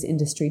interiors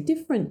industry,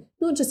 different,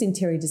 not just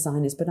interior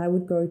designers, but I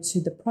would go to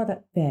the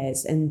product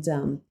fairs, and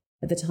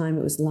at the time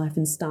it was Life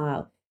and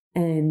Style,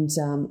 and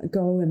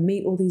go and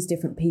meet all these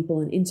different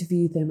people and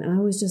interview them. And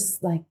I was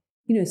just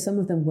some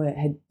of them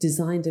had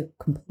designed a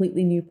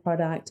completely new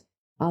product.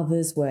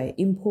 Others were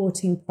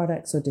importing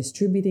products or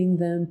distributing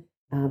them.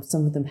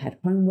 Some of them had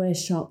homeware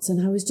shops.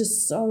 And I was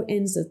just so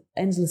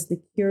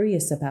endlessly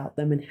curious about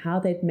them and how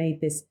they'd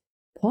made this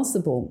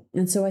possible.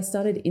 And so I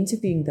started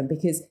interviewing them,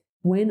 because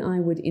when I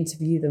would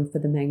interview them for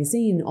the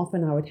magazine,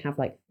 often I would have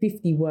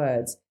 50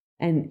 words,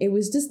 and it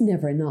was just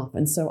never enough.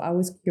 And so I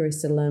was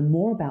curious to learn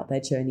more about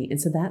their journey.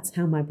 And so that's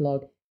how my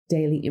blog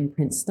Daily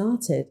Imprint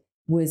started,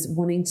 was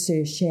wanting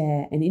to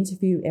share an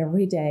interview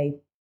every day.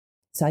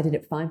 So I did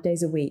it 5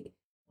 days a week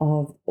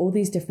of all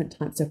these different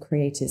types of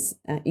creators,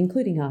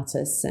 including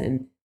artists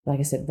and, like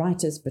I said,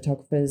 writers,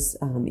 photographers,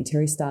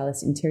 interior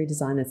stylists, interior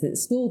designers.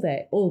 It's all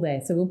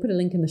there. So we'll put a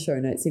link in the show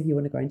notes if you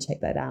want to go and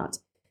check that out.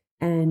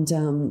 And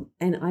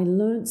I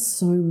learned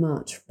so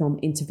much from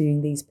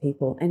interviewing these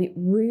people, and it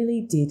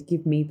really did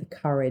give me the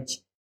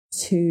courage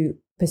to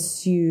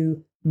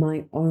pursue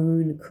my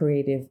own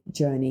creative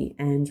journey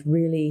and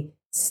really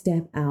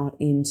step out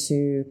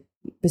into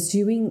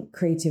pursuing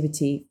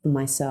creativity for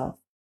myself.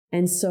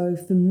 And so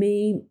for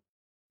me,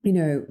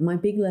 my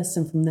big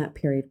lesson from that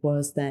period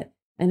was that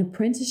an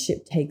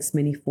apprenticeship takes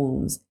many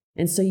forms.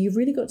 And so you've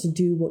really got to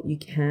do what you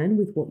can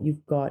with what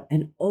you've got,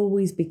 and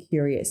always be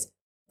curious.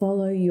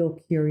 Follow your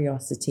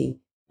curiosity.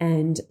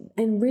 And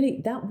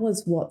really, that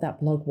was what that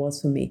blog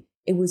was for me.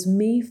 It was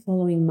me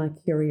following my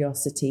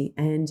curiosity,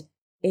 and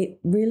it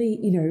really,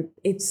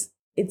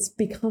 it's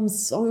become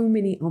so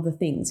many other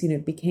things.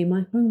 It became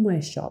my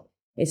homeware shop.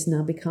 It's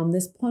now become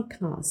this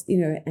podcast,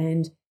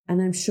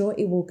 and I'm sure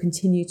it will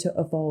continue to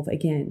evolve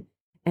again.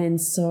 And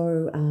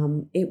so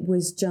it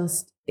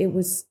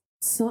was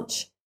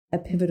such a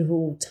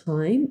pivotal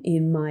time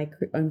in my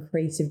own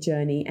creative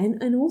journey,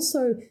 and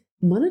also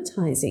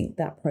monetizing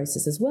that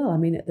process as well. I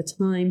mean, at the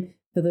time,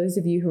 for those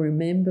of you who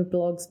remember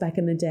blogs back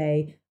in the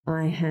day,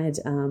 I had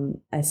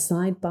a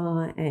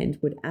sidebar and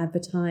would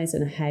advertise,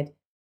 and I had,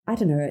 I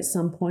don't know, at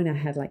some point I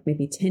had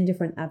maybe 10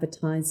 different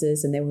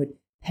advertisers, and they would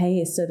pay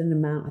a certain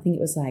amount. I think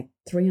it was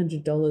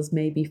 $300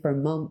 maybe for a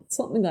month,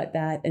 something like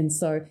that. And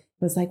so it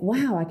was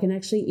wow, I can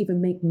actually even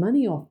make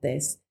money off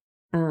this.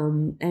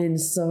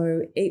 And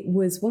so it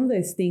was one of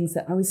those things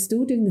that I was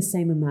still doing the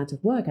same amount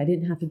of work. I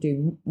didn't have to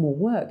do more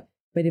work.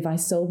 But if I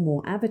sold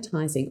more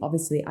advertising,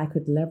 obviously I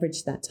could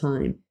leverage that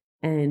time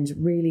and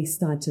really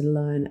start to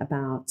learn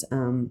about,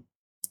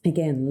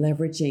 again,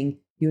 leveraging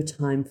your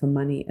time for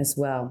money as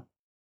well.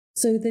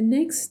 So the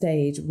next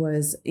stage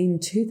was in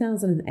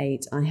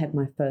 2008, I had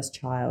my first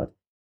child.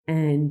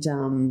 And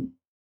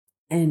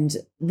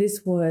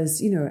this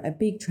was, a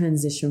big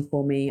transition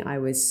for me. I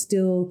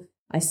still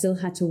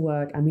had to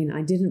work. I mean,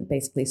 I didn't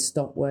basically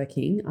stop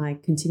working. I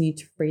continued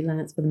to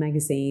freelance for the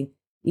magazine.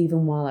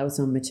 Even while I was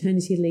on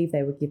maternity leave,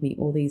 they would give me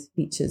all these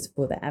features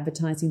for the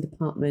advertising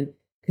department,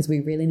 because we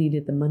really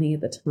needed the money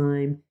at the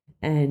time.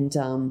 And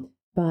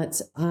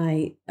but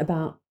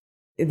about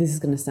this is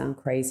going to sound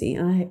crazy.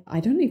 And I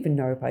don't even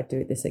know if I'd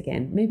do this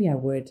again. Maybe I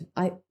would.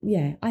 I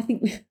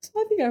think,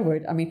 I think I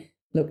would. I mean,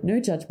 look, no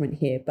judgment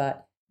here,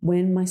 but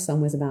when my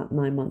son was about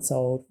 9 months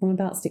old, from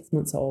about 6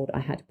 months old, I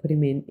had to put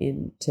him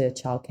into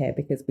childcare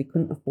because we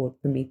couldn't afford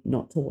for me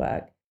not to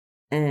work.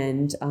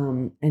 And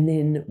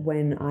then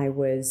when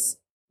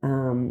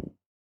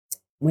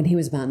he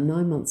was about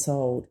 9 months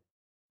old,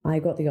 I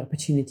got the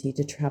opportunity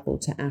to travel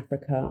to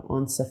Africa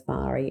on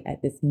safari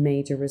at this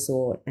major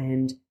resort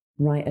and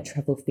write a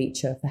travel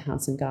feature for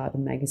House and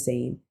Garden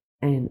magazine.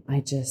 And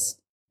I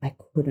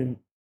couldn't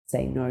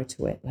say no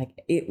to it.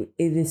 Like it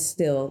is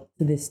still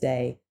to this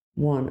day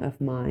one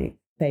of my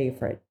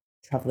favorite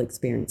travel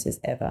experiences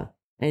ever.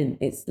 And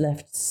it's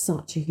left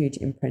such a huge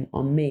imprint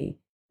on me,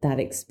 that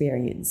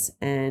experience,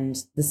 and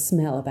the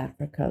smell of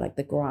Africa, like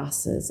the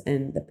grasses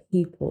and the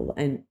people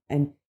and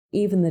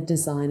even the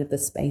design of the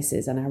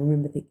spaces. And I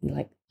remember thinking,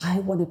 like, I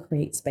want to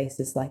create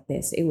spaces like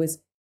this. It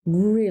was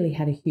really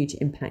had a huge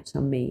impact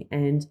on me.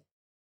 And,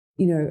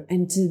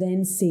 and to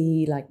then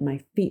see like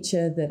my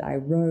feature that I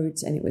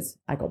wrote, and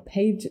I got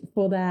paid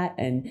for that.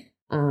 And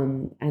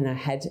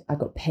I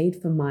got paid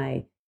for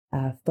my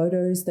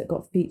photos that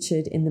got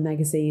featured in the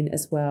magazine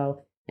as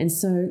well. And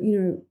so,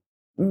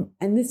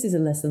 and this is a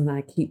lesson that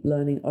I keep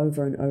learning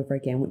over and over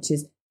again, which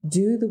is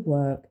do the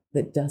work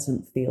that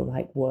doesn't feel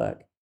like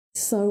work.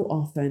 So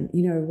often,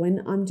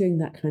 when I'm doing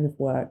that kind of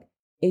work,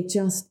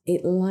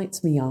 it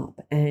lights me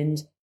up. And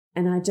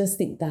I just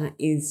think that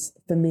is,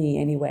 for me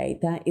anyway,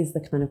 that is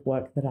the kind of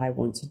work that I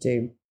want to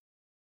do.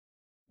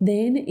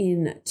 Then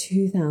in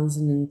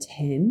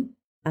 2010,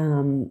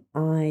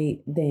 I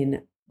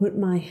then put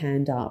my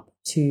hand up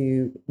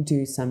to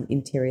do some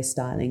interior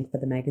styling for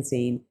the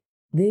magazine.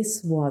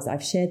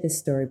 I've shared this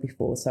story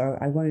before, so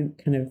I won't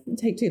kind of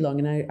take too long.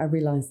 And I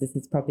realize this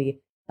is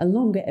probably a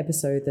longer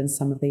episode than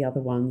some of the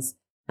other ones.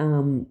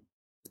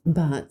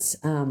 But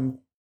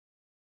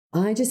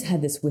I just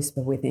had this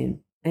whisper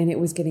within, and it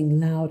was getting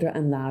louder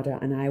and louder.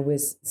 And I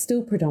was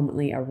still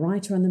predominantly a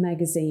writer on the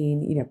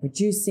magazine,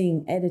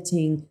 producing,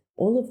 editing,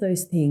 all of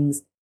those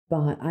things.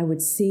 But I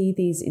would see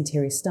these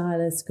interior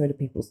stylists go to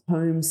people's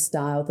homes,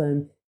 style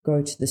them,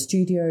 go to the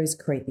studios,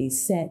 create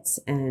these sets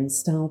and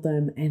style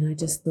them. And I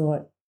just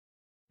thought,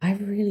 I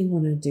really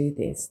want to do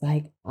this.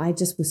 Like, I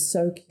just was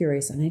so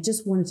curious and I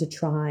just wanted to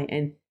try.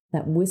 And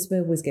that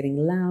whisper was getting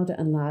louder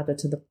and louder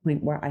to the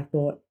point where I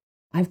thought,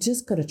 I've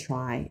just got to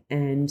try.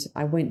 And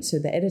I went to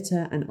the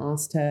editor and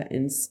asked her,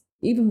 and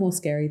even more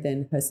scary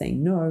than her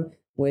saying no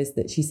was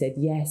that she said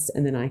yes.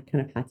 And then I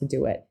kind of had to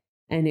do it.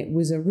 And it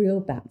was a real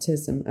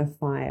baptism of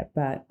fire,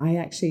 but I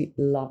actually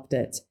loved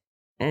it.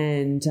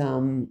 And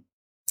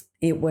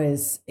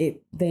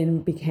it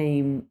then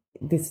became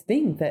this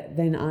thing that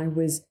then I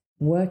was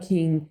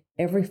working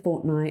every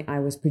fortnight. I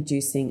was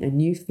producing a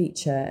new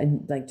feature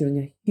and like doing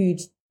a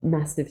huge,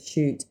 massive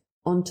shoot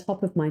on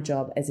top of my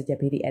job as a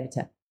deputy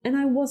editor. And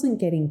I wasn't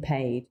getting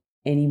paid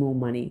any more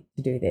money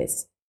to do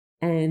this.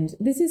 And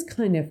this is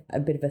kind of a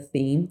bit of a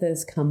theme that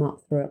has come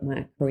up throughout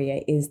my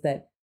career, is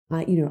that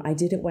I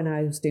did it when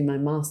I was doing my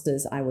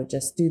master's. I would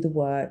just do the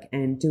work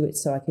and do it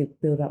so I could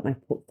build up my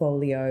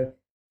portfolio.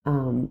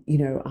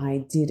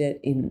 I did it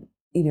in,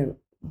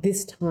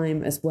 this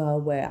time as well,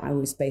 where I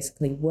was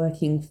basically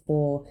working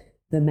for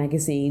the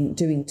magazine,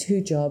 doing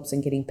two jobs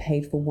and getting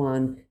paid for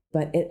one.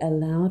 But it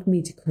allowed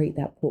me to create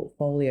that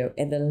portfolio.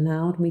 It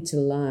allowed me to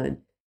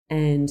learn.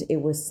 And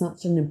it was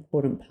such an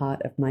important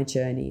part of my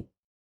journey.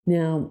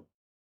 Now,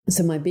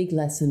 so my big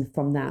lesson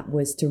from that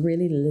was to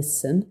really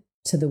listen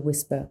to the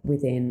whisper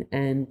within.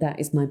 And that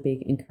is my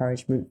big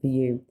encouragement for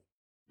you.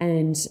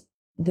 And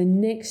the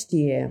next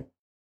year,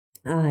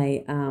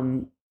 I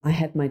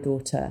had my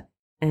daughter,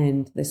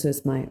 and this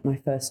was my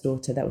first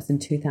daughter. That was in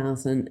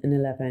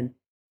 2011.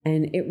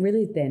 And it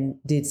really then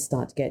did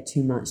start to get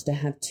too much to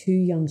have two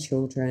young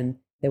children.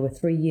 They were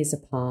 3 years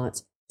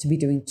apart, to be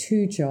doing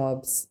two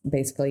jobs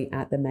basically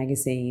at the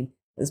magazine,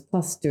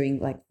 plus doing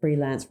like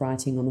freelance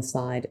writing on the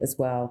side as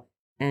well.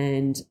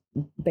 And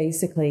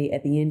basically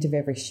at the end of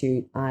every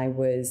shoot, I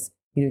was,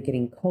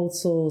 getting cold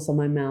sores on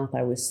my mouth.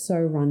 I was so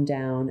run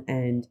down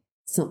and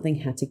something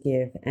had to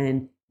give.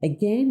 And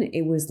again,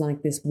 it was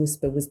like this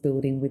whisper was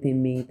building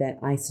within me that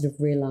I sort of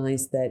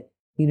realized that,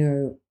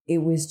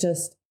 it was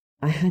just,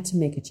 I had to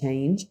make a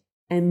change.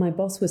 And my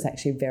boss was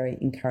actually very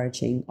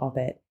encouraging of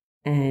it.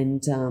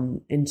 And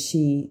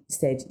she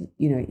said,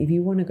 if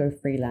you want to go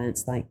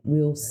freelance, like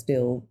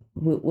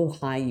we'll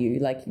hire you,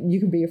 like you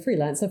can be a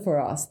freelancer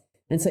for us.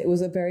 And so it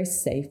was a very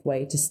safe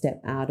way to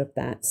step out of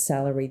that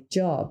salaried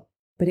job.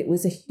 But it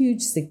was a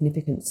huge,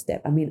 significant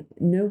step. I mean,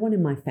 no one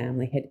in my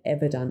family had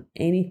ever done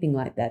anything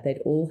like that. They'd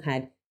all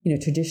had,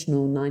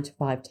 traditional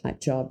 9-to-5 type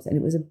jobs. And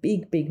it was a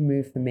big, big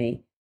move for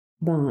me.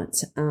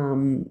 But,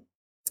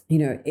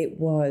 it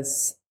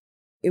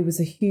was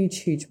a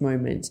huge, huge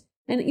moment.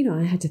 And,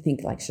 I had to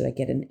think, like, should I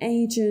get an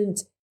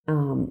agent?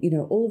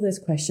 All of those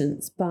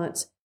questions.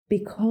 But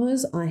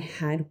because I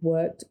had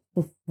worked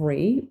for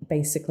free,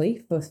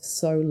 basically, for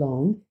so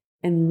long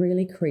and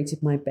really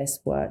created my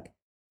best work,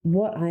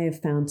 what I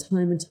have found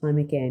time and time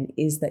again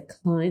is that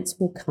clients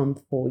will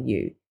come for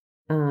you.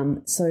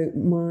 So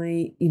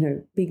my,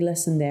 big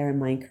lesson there and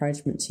my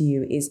encouragement to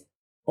you is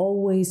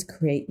always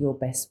create your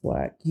best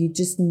work. You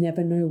just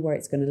never know where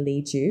it's going to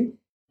lead you.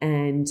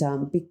 And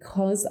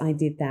because I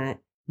did that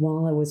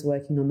while I was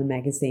working on the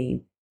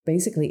magazine,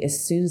 basically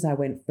as soon as I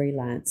went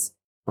freelance,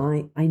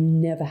 I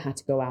never had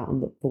to go out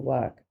and look for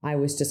work. I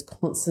was just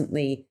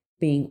constantly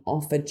being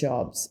offered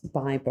jobs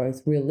by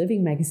both Real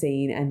Living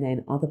magazine and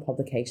then other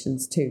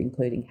publications too,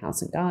 including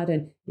House and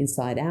Garden,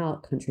 Inside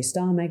Out, Country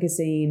Star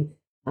magazine.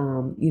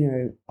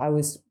 I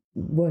was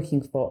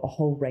working for a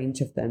whole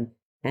range of them.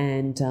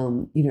 And,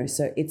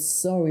 so it's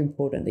so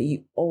important that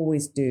you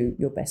always do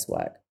your best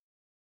work.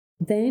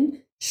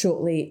 Then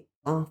shortly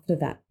after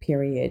that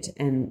period,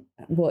 and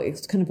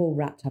it's kind of all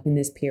wrapped up in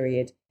this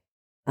period,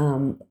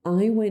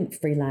 I went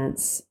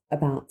freelance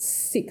about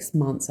 6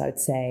 months, I would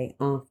say,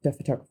 after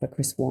photographer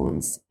Chris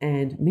Warnes.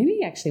 And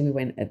maybe actually we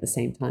went at the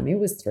same time. It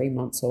was 3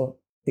 months or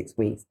 6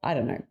 weeks. I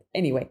don't know.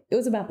 Anyway, it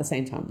was about the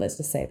same time. Let's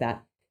just say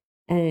that.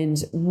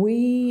 And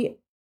we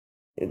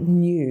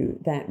knew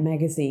that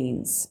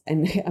magazines,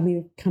 and I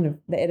mean, kind of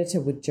the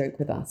editor would joke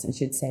with us and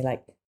she'd say,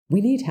 like,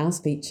 we need house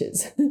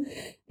features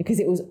because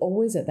it was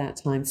always at that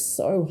time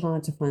so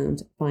hard to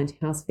find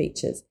house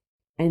features.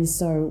 And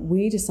so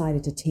we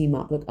decided to team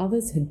up. Look,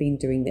 others had been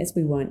doing this.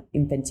 We weren't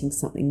inventing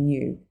something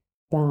new,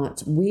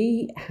 but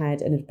we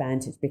had an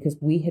advantage because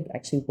we had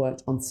actually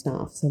worked on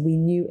staff. So we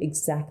knew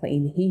exactly,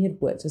 and he had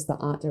worked as the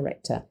art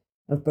director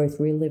of both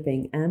Real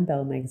Living and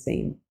Belle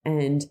magazine.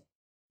 And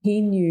he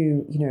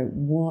knew,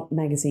 what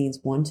magazines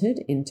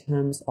wanted in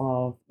terms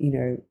of, he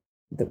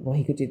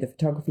could do the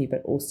photography,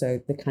 but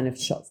also the kind of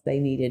shots they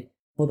needed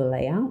for the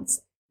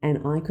layouts.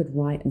 And I could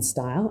write and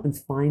style and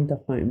find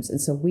the homes. And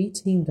so we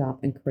teamed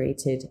up and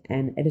created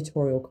an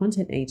editorial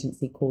content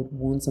agency called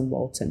Warnes and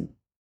Walton.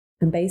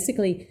 And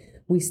basically,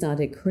 we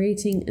started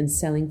creating and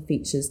selling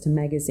features to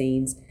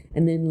magazines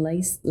and then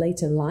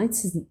later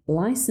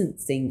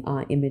licensing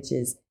our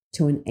images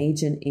to an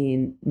agent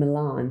in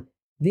Milan.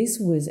 This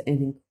was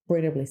an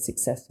incredibly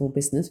successful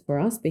business for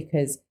us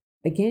because,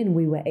 again,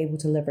 we were able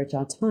to leverage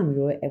our time. We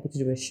were able to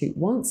do a shoot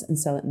once and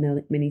sell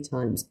it many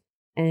times.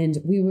 And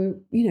we were,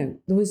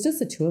 there was just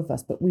the two of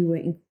us, but we were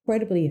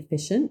incredibly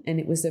efficient and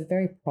it was a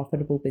very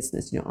profitable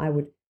business. I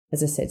would,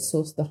 as I said,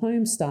 source the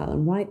homes, style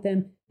and write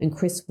them, and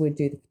Chris would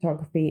do the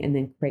photography and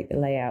then create the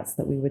layouts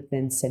that we would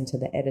then send to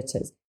the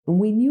editors. And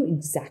we knew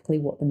exactly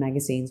what the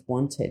magazines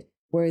wanted.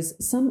 Whereas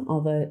some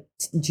other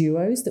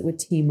duos that would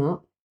team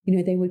up,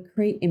 they would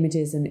create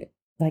images and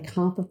like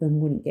half of them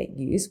wouldn't get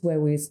used,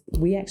 whereas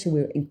we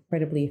actually were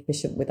incredibly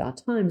efficient with our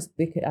time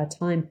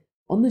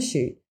on the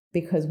shoot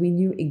because we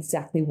knew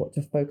exactly what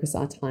to focus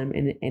our time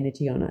and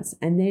energy on us.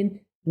 And then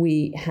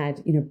we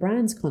had,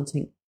 brands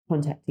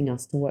contacting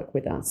us to work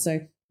with us.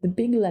 So the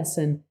big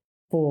lesson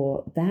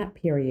for that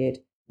period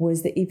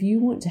was that if you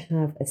want to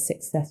have a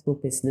successful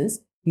business,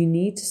 you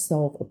need to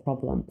solve a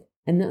problem.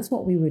 And that's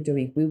what we were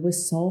doing. We were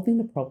solving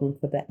the problem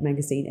for that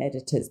magazine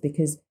editors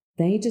because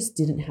they just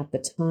didn't have the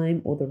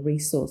time or the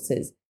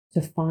resources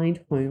to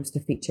find homes to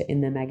feature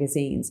in their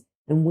magazines.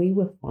 And we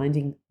were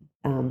finding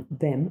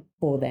them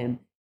for them.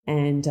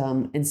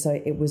 And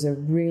so it was a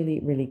really,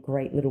 really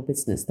great little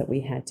business that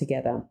we had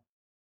together.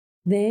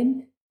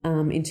 Then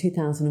in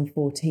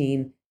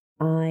 2014,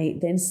 I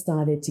then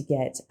started to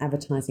get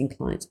advertising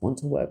clients want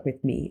to work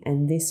with me.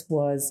 And this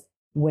was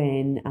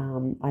when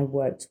I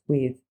worked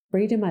with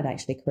Freedom. I'd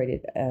actually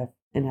created an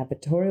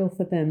advertorial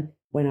for them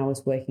when I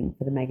was working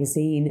for the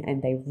magazine,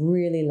 and they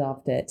really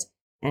loved it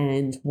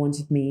and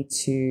wanted me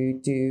to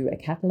do a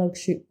catalog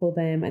shoot for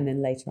them. And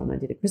then later on, I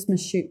did a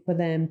Christmas shoot for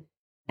them.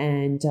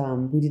 And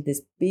we did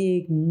this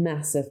big,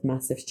 massive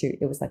shoot.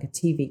 It was like a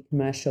TV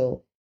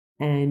commercial.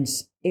 And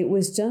it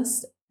was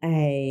just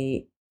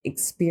a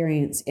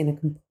experience in a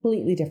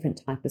completely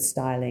different type of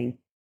styling.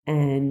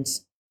 And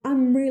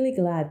I'm really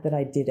glad that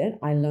I did it.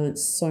 I learned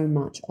so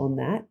much on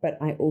that, but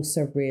I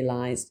also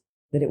realized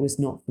that it was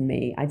not for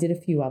me. I did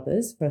a few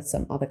others for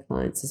some other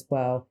clients as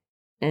well.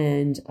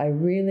 And I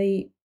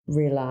really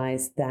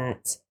realized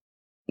that,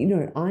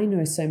 I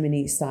know so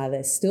many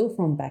stylists still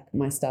from back in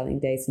my styling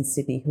days in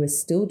Sydney who are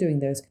still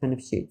doing those kind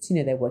of shoots.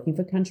 They're working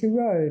for Country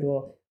Road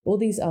or all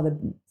these other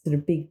sort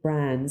of big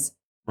brands.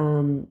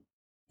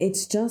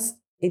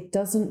 It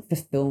doesn't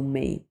fulfill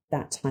me,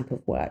 that type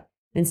of work.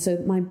 And so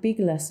my big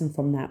lesson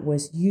from that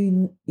was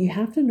you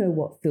have to know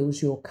what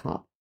fills your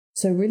cup.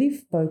 So really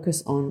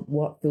focus on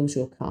what fills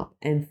your cup.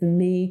 And for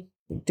me,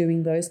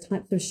 doing those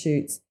types of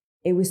shoots,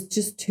 it was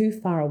just too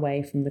far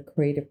away from the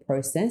creative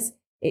process.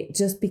 It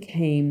just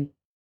became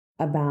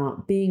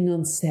about being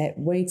on set,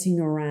 waiting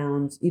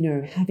around,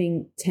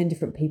 having 10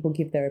 different people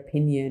give their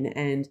opinion.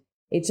 And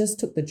it just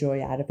took the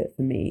joy out of it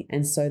for me.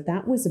 And so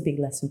that was a big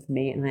lesson for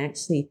me. And I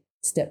actually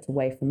stepped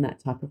away from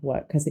that type of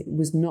work because it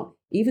was not,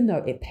 even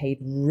though it paid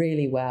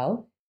really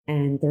well,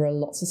 and there are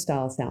lots of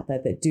stylists out there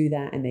that do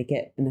that and they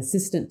get an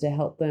assistant to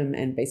help them.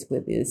 And basically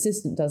the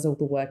assistant does all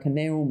the work and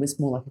they're almost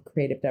more like a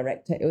creative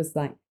director. It was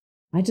like,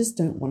 I just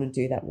don't want to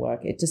do that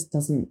work. It just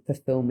doesn't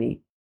fulfill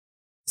me.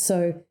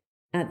 So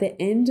at the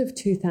end of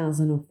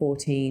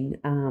 2014,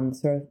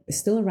 so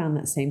still around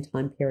that same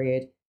time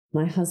period,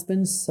 my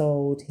husband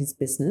sold his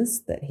business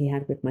that he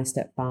had with my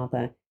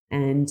stepfather,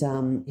 and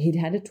he'd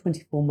had a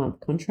 24-month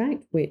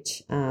contract,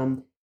 which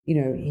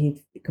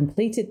he'd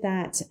completed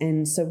that.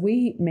 And so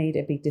we made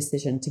a big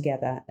decision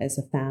together as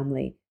a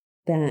family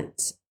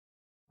that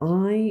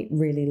I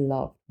really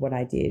loved what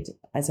I did.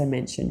 As I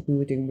mentioned, we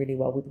were doing really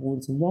well with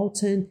Warnes and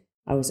Walton.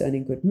 I was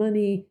earning good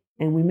money.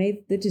 And we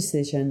made the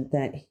decision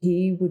that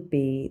he would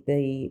be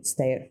the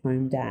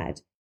stay-at-home dad,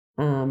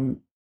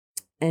 and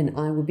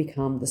I would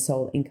become the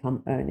sole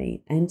income earner.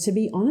 And to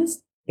be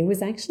honest, it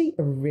was actually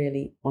a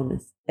really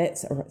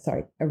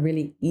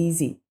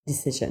easy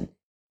decision.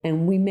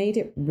 And we made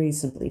it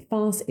reasonably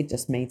fast. It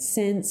just made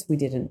sense. We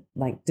didn't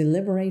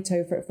deliberate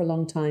over it for a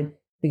long time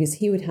because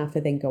he would have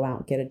to then go out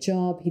and get a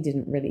job. He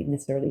didn't really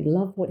necessarily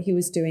love what he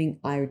was doing.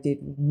 I did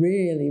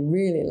really,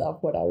 really love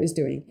what I was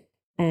doing.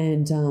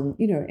 And,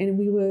 and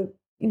we were,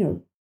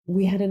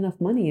 we had enough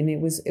money and it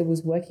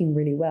was working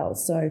really well.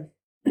 So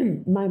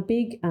my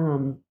big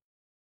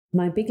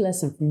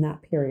lesson from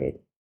that period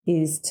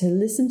is to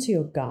listen to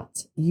your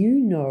gut.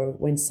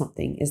 When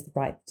something is the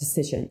right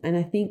decision. And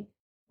I think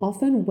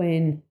often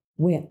when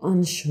we're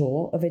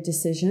unsure of a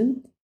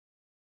decision,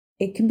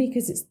 it can be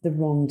because it's the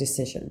wrong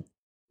decision.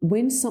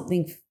 When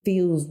something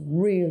feels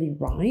really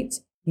right,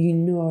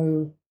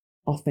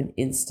 often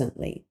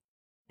instantly.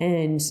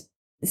 And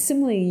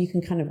similarly, you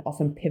can kind of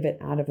often pivot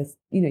out of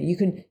you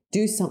can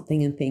do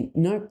something and think,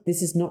 nope,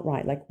 this is not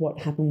right. Like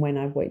what happened when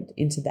I went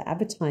into the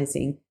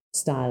advertising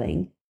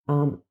styling.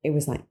 It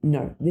was like,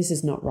 no, this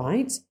is not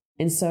right.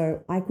 And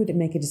so I could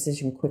make a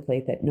decision quickly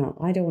that, no,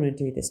 I don't want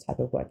to do this type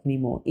of work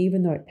anymore,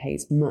 even though it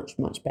pays much,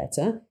 much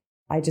better.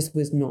 I just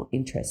was not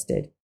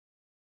interested.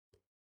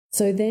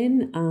 So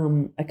then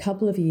a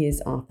couple of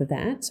years after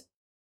that,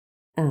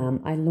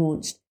 I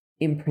launched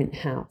Imprint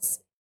House.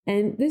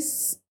 And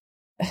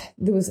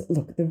there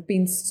have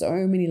been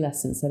so many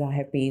lessons that I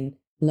have been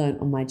learned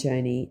on my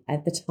journey.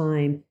 At the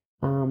time,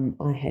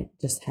 I had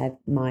just had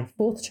my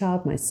fourth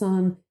child, my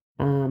son.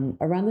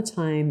 Around the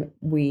time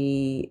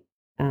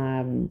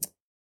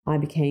I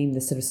became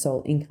the sort of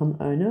sole income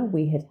earner,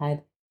 we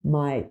had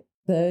my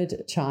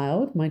third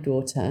child, my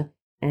daughter,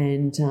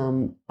 and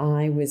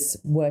I was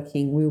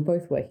working. We were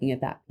both working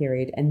at that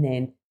period. And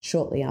then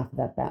shortly after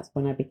that, that's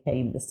when I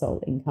became the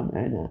sole income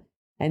earner.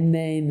 And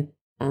then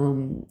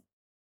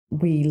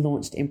we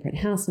launched Imprint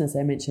House. And as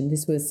I mentioned,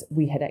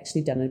 we had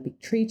actually done a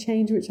big tree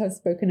change, which I've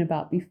spoken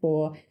about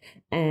before.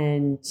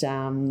 And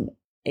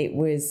it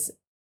was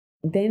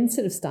then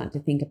sort of starting to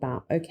think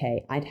about,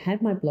 okay, I'd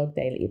had my blog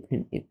Daily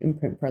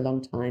Imprint for a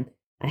long time.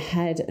 I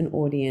had an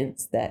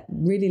audience that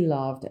really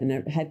loved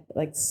and had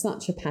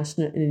such a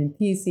passionate and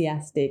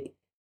enthusiastic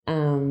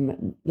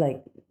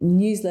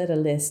newsletter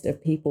list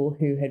of people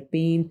who had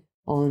been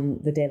on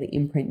the Daily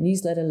Imprint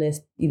newsletter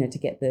list, to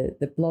get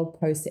the blog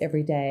posts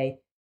every day.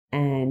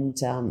 And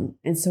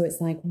so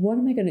it's like, what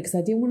am I going to, because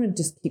I didn't want to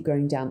just keep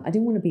going down. I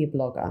didn't want to be a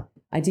blogger.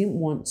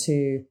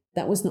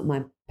 That was not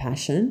my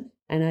passion.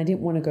 And I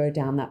didn't want to go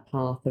down that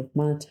path of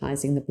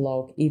monetizing the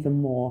blog even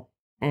more.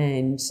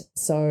 And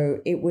so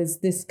it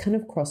was this kind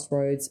of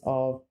crossroads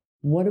of,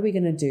 what are we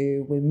going to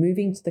do? We're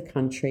moving to the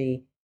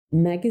country.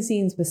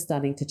 Magazines were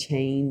starting to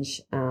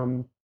change.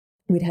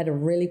 We'd had a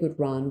really good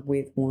run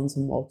with Warnes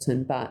and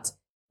Walton, but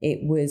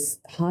it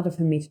was harder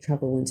for me to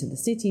travel into the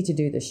city to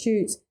do the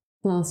shoots.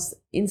 Plus,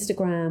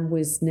 Instagram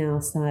was now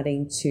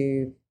starting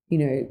to,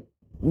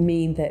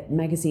 mean that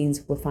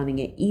magazines were finding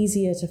it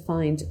easier to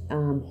find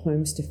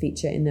homes to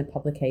feature in their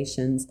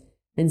publications.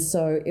 And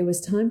so it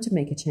was time to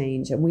make a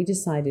change, and we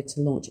decided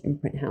to launch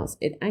Imprint House.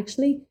 It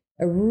actually,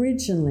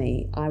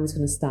 originally, I was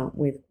going to start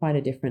with quite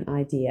a different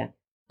idea.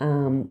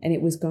 And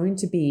it was going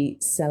to be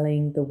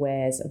selling the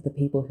wares of the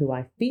people who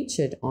I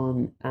featured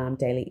on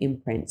Daily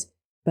Imprint.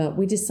 But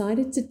we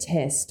decided to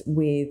test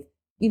with,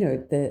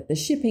 the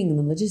shipping and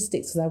the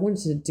logistics, because I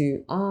wanted to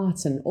do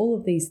art and all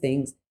of these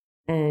things.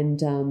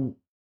 And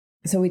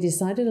so we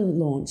decided to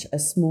launch a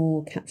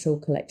small capsule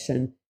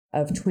collection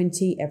of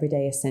 20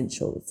 everyday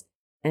essentials.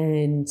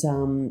 And,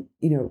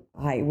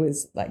 I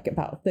was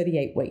about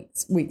 38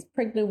 weeks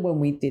pregnant when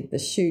we did the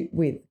shoot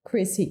with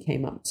Chris. He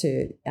came up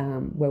to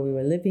where we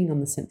were living on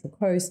the Central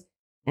Coast,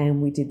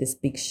 and we did this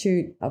big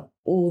shoot of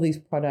all these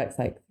products,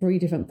 3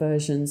 different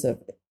versions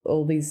of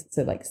all these,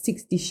 so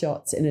 60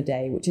 shots in a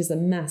day, which is a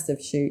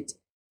massive shoot.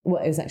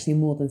 Well, it was actually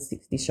more than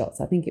 60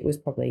 shots. I think it was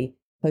probably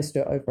close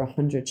to over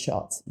 100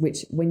 shots,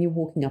 which when you're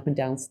walking up and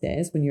down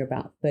stairs, when you're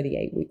about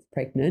 38 weeks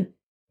pregnant,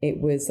 it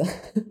was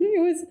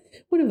it was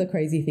one of the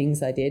crazy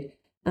things I did.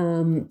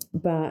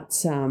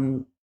 But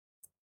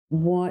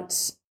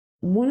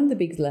one of the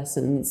big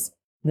lessons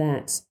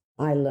that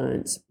I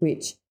learned,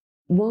 which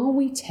while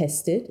we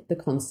tested the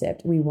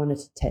concept, we wanted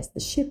to test the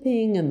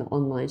shipping and the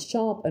online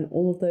shop and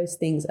all of those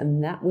things,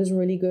 and that was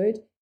really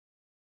good.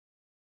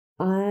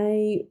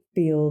 I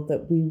feel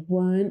that we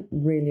weren't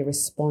really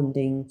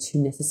responding to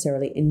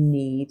necessarily a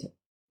need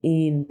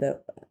in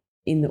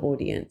the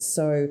audience.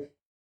 So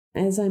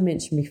as I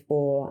mentioned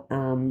before,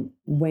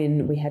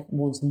 when we had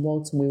Warns and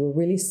Walton, we were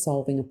really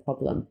solving a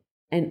problem.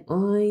 And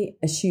I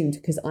assumed,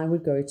 because I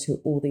would go to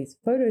all these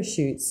photo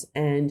shoots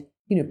and,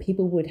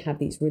 people would have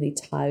these really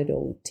tired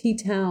old tea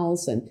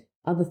towels and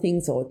other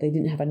things, or they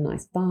didn't have a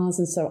nice vase.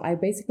 And so I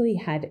basically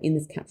had in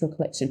this capsule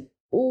collection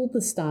all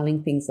the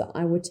styling things that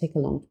I would take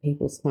along to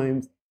people's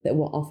homes that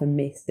were often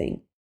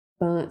missing.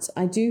 But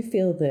I do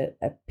feel that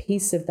a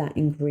piece of that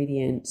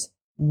ingredient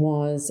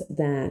was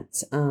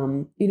that,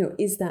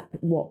 is that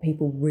what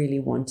people really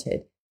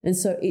wanted? And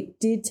so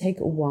it did take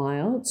a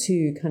while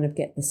to kind of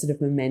get the sort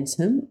of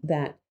momentum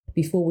that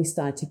before we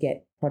started to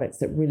get products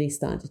that really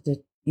started to,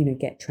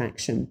 get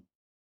traction.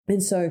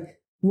 And so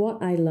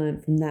what I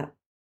learned from that,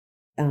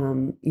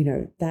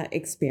 that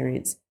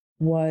experience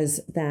was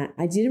that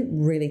I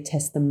didn't really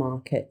test the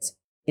market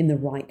in the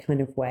right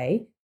kind of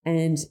way.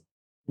 And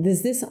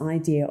there's this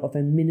idea of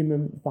a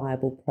minimum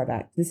viable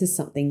product. This is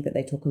something that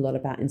they talk a lot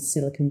about in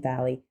Silicon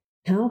Valley.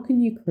 How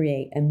can you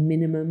create a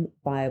minimum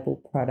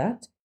viable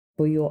product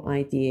for your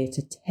idea,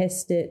 to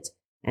test it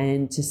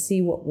and to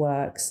see what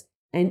works?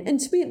 And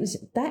to be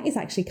honest, that is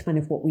actually kind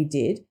of what we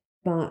did.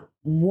 But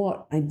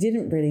what I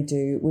didn't really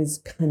do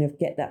was kind of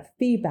get that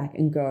feedback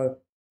and go,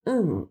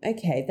 oh,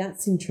 okay,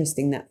 that's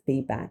interesting, that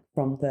feedback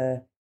from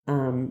the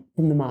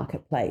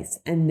marketplace,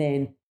 and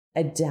then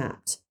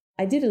adapt.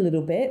 I did a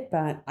little bit,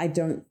 but I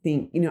don't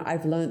think,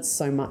 I've learned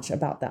so much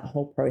about that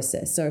whole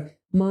process. So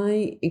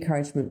my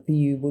encouragement for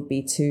you would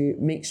be to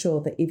make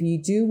sure that if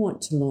you do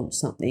want to launch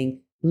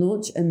something,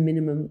 launch a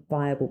minimum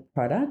viable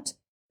product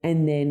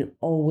and then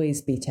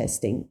always be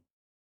testing.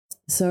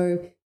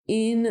 So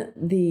in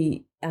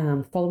the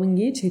following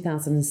year,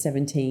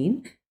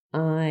 2017,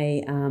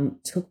 I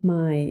took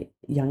my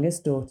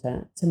youngest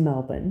daughter to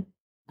Melbourne.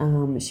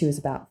 She was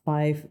about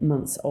 5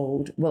 months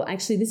old. Well,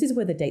 actually, this is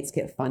where the dates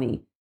get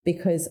funny,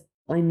 because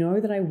I know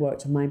that I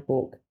worked on my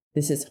book,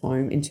 This Is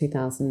Home, in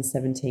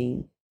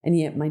 2017. And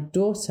yet my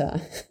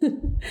daughter,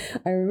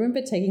 I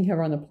remember taking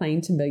her on a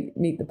plane to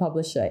meet the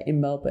publisher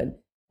in Melbourne.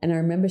 And I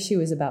remember she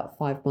was about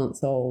 5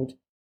 months old.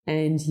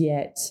 And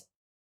yet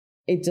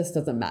it just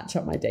doesn't match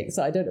up my date.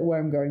 So I don't know where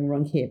I'm going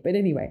wrong here. But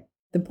anyway,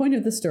 the point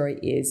of the story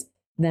is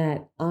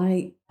that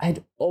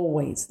I'd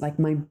always, like,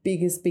 my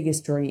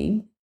biggest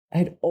dream,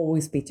 I'd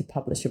always be to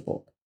publish a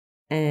book.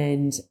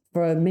 And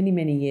for many,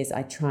 many years,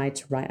 I tried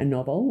to write a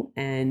novel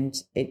and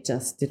it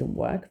just didn't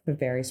work for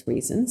various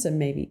reasons. And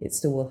maybe it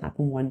still will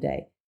happen one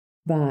day.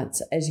 But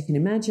as you can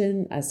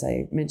imagine, as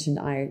I mentioned,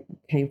 I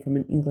came from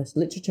an English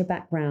literature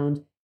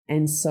background.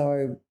 And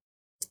so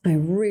I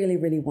really,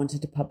 really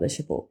wanted to publish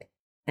a book.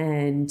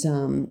 And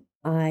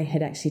I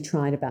had actually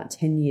tried about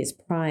 10 years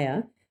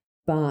prior,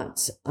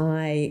 but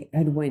I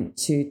had went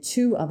to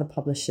 2 other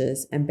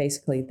publishers and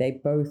basically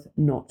they both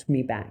knocked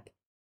me back.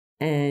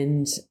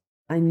 And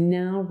I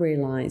now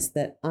realize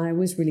that I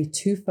was really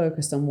too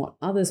focused on what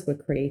others were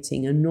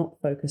creating and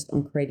not focused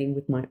on creating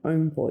with my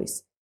own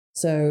voice.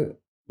 So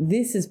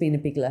this has been a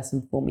big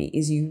lesson for me,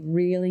 is you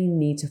really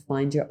need to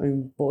find your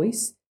own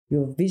voice,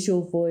 your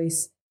visual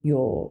voice,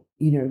 your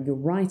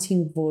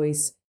writing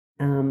voice.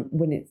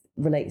 When it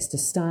relates to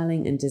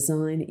styling and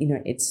design,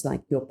 it's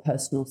like your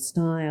personal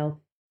style.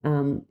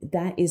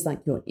 That is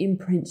like your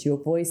imprint,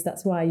 your voice.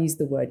 That's why I use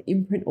the word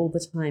imprint all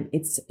the time.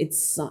 It's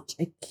such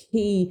a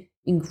key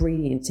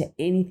ingredient to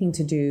anything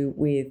to do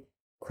with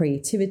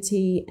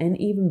creativity and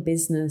even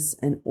business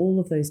and all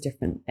of those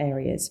different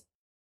areas.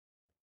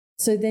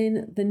 So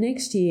then the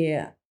next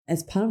year,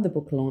 as part of the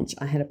book launch,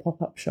 I had a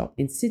pop-up shop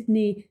in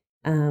Sydney.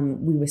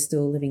 We were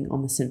still living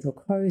on the Central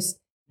Coast.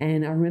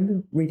 And I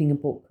remember reading a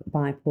book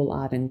by Paul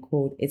Arden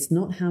called It's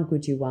Not How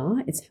Good You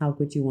Are, It's How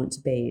Good You Want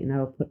to Be. And I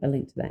will put a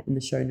link to that in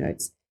the show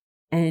notes.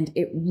 And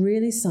it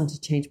really started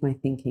to change my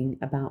thinking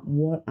about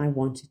what I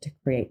wanted to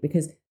create,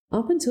 because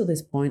up until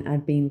this point,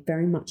 I'd been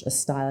very much a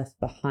stylist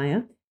for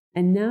hire.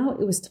 And now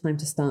it was time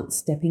to start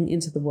stepping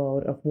into the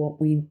world of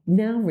what we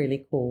now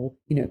really call,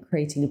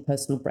 creating a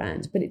personal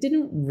brand. But it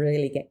didn't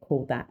really get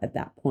called that at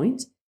that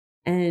point.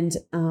 And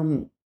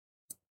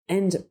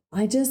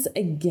I just,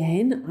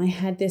 again, I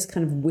had this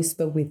kind of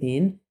whisper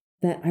within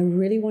that I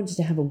really wanted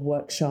to have a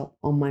workshop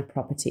on my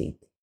property.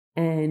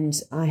 And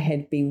I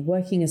had been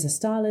working as a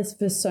stylist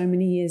for so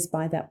many years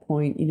by that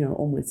point,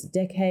 almost a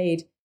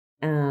decade.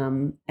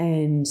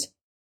 And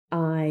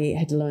I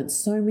had learned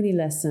so many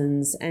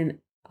lessons, and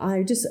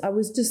I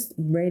was just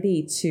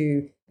ready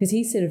to, because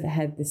he sort of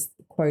had this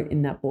quote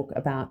in that book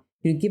about,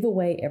 give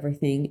away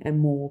everything and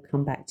more will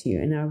come back to you.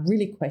 And I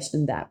really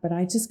questioned that, but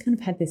I just kind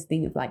of had this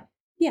thing of like,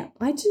 yeah,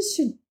 I just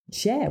should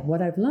share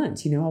what I've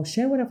learned. I'll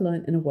share what I've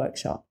learned in a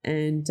workshop.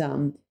 And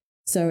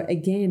so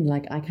again,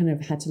 like, I kind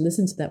of had to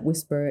listen to that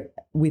whisper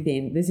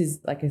within. This is,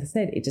 like I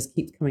said, it just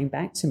keeps coming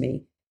back to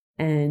me.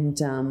 And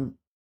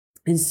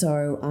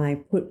so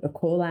I put a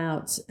call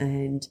out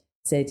and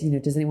said,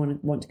 does anyone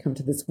want to come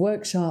to this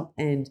workshop?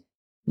 And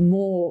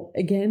more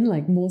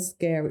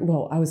scary.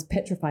 Well, I was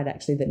petrified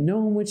actually that no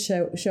one would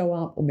show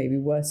up, or maybe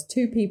worse,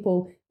 2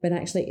 people. But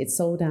actually it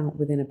sold out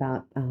within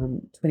about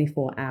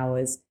 24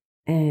 hours.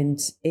 And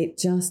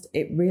it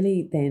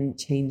really then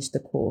changed the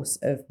course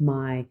of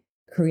my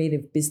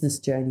creative business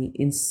journey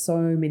in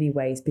so many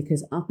ways,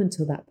 because up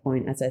until that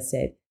point, as I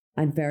said,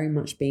 I'd very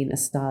much been a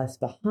stylist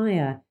for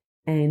hire.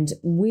 And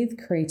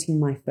with creating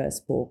my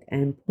first book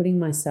and putting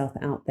myself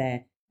out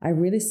there, I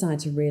really started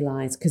to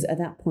realize, because at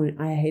that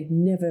point, I had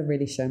never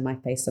really shown my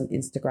face on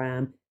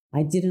Instagram.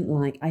 I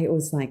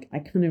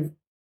kind of,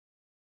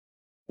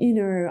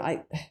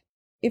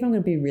 if I'm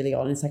going to be really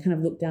honest, I kind of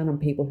look down on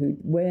people who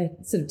were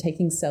sort of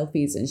taking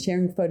selfies and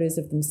sharing photos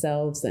of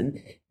themselves. And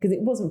because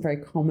it wasn't very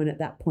common at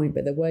that point,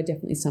 but there were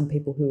definitely some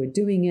people who were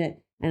doing it.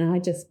 And I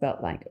just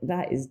felt like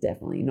that is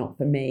definitely not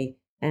for me.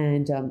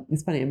 And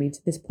it's funny, I mean,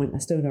 to this point, I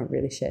still don't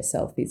really share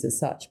selfies as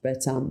such,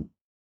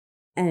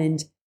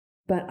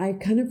 but I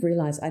kind of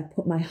realized I'd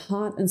put my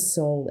heart and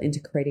soul into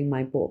creating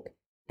my book.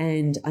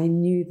 And I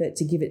knew that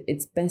to give it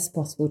its best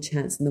possible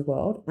chance in the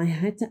world, I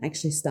had to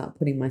actually start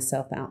putting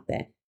myself out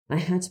there. I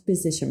had to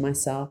position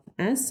myself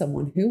as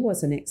someone who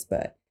was an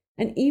expert.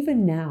 And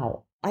even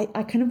now, I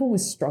kind of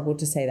always struggle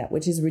to say that,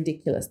 which is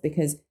ridiculous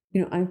because,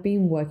 I've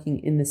been working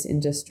in this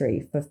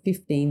industry for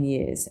 15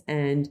 years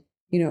and,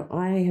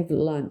 I have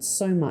learned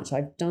so much.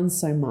 I've done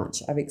so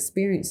much. I've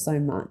experienced so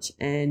much.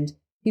 And,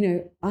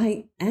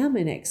 I am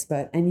an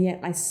expert. And yet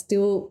I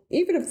still,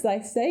 even if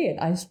I say it,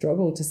 I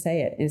struggle to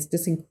say it. And it's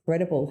just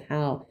incredible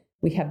how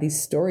we have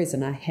these stories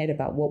in our head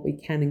about what we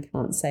can and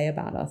can't say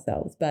about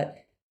ourselves. But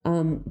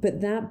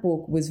that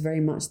book was very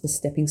much the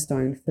stepping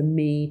stone for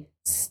me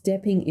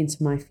stepping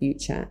into my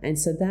future. And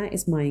so that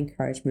is my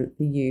encouragement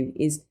for you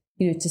is,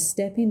 to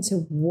step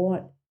into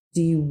what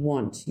do you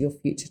want your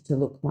future to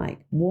look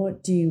like?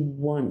 What do you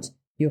want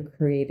your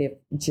creative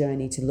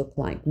journey to look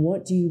like?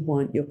 What do you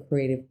want your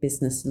creative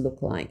business to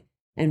look like?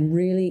 And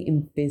really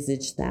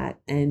envisage that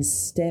and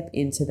step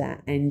into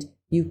that. And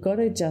you've got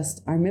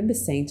to I remember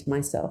saying to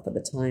myself at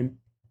the time,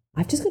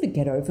 I've just got to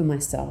get over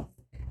myself.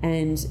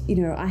 And,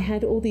 I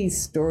had all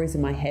these stories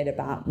in my head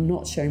about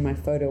not showing my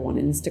photo on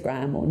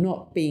Instagram or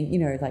not being,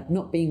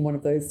 not being one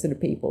of those sort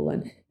of people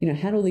and,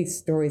 had all these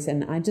stories.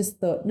 And I just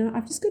thought, no,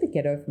 I've just got to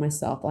get over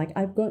myself. Like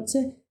I've got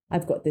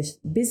this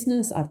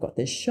business, I've got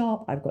this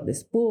shop, I've got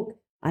this book.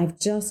 I've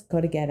just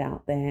got to get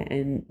out there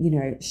and,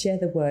 share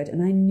the word.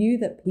 And I knew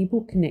that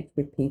people connect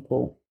with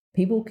people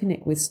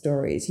connect with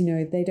stories,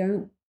 they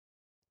don't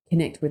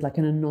connect with like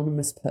an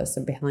anonymous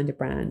person behind a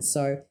brand.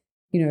 So,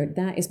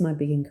 that is my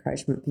big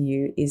encouragement for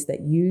you is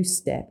that you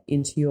step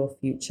into your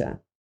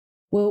future.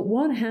 Well,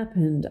 what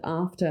happened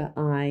after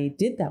I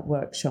did that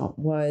workshop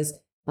was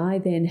I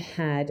then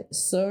had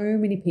so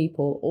many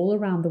people all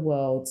around the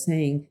world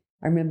saying,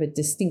 I remember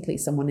distinctly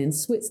someone in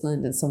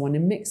Switzerland and someone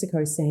in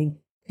Mexico saying,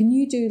 can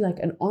you do like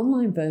an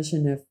online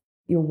version of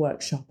your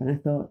workshop? And I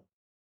thought,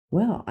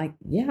 well, I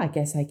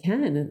guess I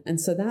can. And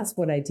so that's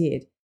what I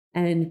did.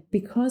 And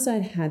because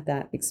I'd had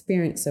that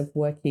experience of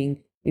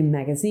working in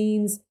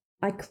magazines,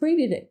 I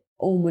created it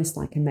almost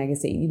like a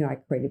magazine. I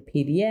created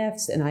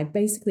PDFs and I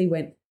basically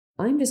went,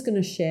 I'm just going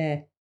to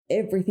share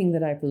everything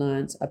that I've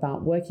learned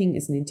about working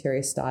as an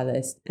interior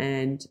stylist.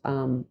 And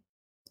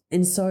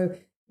so,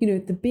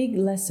 the big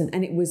lesson,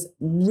 and it was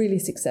really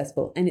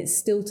successful, and it's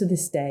still to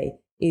this day,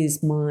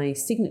 is my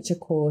signature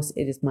course.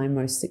 It is my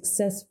most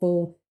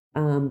successful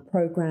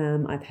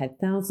program. I've had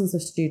thousands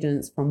of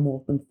students from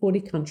more than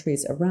 40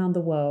 countries around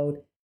the world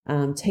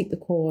take the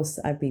course.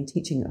 I've been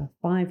teaching it for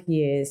 5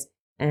 years.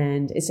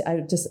 And I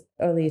just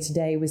earlier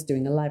today was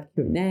doing a live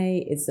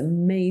Q&A. It's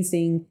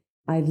amazing.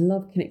 I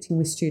love connecting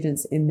with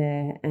students in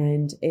there.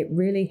 And it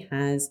really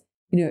has,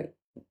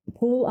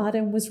 Paul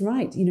Arden was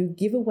right.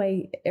 Give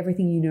away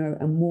everything you know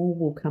and more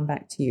will come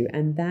back to you.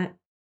 And that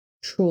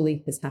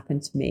truly has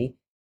happened to me.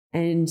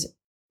 And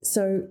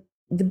so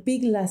the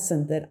big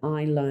lesson that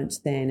I learned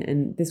then,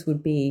 and this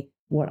would be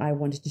what I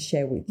wanted to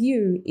share with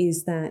you,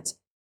 is that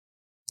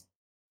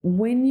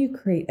when you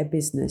create a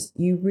business,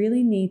 you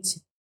really need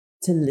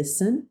to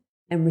listen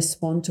and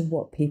respond to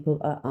what people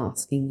are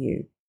asking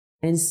you.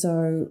 And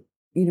so,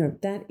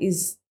 that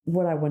is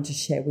what I want to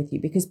share with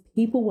you because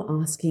people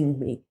were asking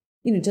me,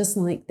 just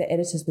like the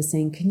editors were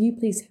saying, can you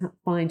please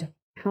find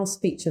house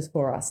features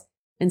for us?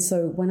 And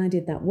so when I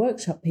did that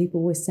workshop,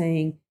 people were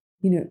saying,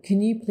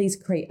 can you please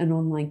create an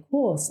online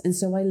course? And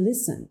so I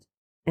listened.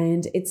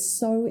 And it's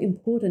so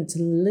important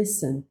to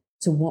listen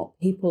to what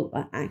people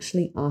are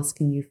actually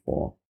asking you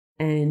for.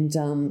 And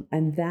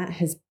that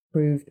has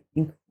proved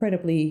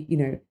incredibly,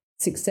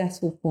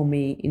 successful for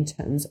me in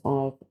terms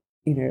of,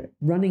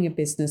 running a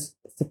business,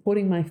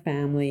 supporting my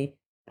family,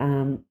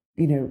 earning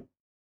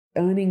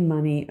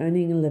money,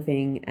 earning a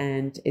living,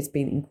 and it's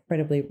been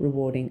incredibly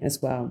rewarding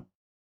as well.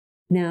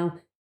 Now,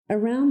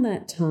 around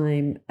that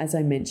time, as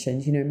I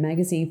mentioned,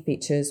 magazine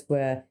features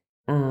were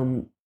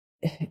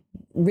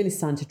really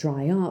starting to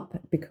dry up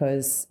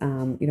because,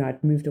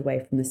 I'd moved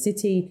away from the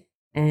city.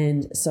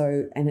 And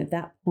at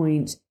that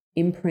point,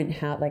 imprint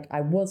house, like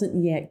I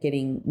wasn't yet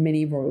getting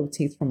many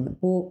royalties from the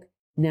book.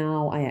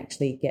 Now I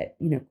actually get,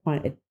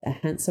 quite a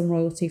handsome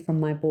royalty from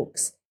my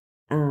books.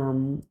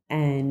 And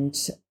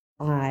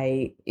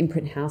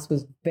Imprint House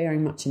was very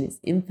much in its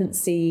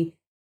infancy.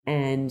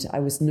 And I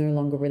was no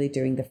longer really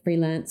doing the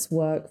freelance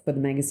work for the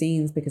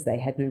magazines because they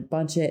had no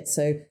budget.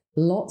 So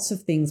lots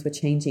of things were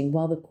changing.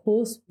 While the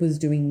course was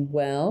doing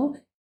well,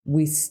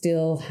 we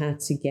still had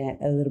to get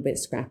a little bit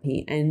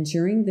scrappy. And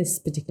during this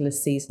particular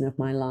season of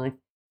my life,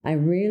 I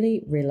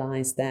really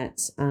realized that,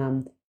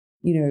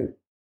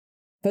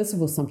 first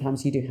of all,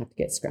 sometimes you do have to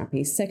get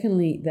scrappy.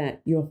 Secondly,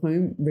 that your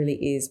home really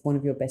is one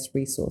of your best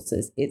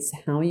resources. It's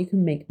how you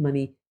can make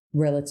money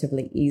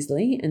relatively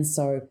easily. And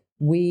so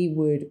we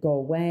would go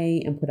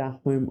away and put our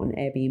home on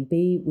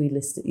Airbnb. We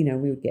listed,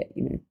 we would get,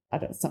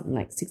 something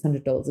like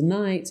 $600 a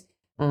night.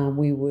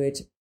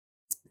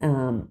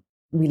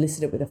 We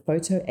listed it with a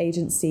photo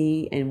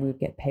agency and we would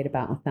get paid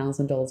about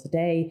 $1,000 a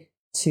day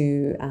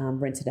to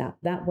rent it out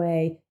that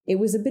way. It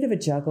was a bit of a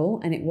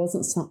juggle, and it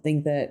wasn't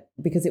something that,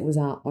 because it was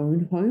our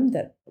own home,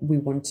 that we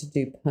wanted to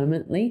do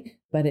permanently,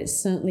 but it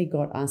certainly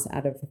got us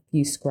out of a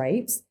few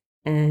scrapes.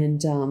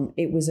 And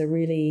it was a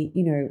really,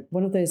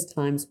 one of those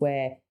times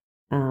where,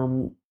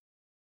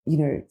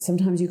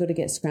 sometimes you've got to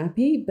get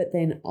scrappy, but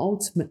then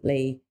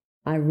ultimately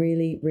I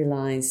really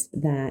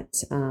realized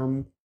that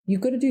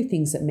you've got to do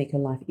things that make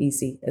your life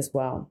easy as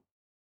well.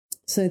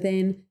 So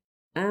then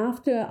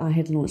after I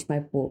had launched my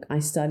book, I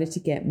started to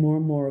get more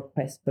and more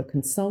requests for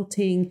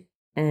consulting.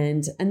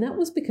 And that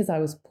was because I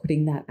was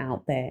putting that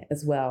out there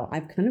as well.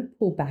 I've kind of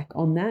pulled back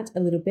on that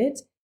a little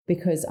bit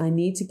because I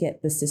need to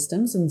get the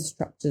systems and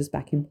structures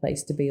back in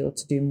place to be able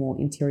to do more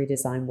interior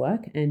design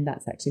work. And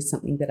that's actually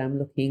something that I'm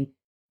looking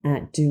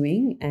at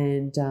doing.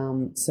 And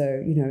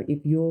so,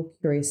 if you're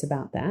curious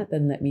about that,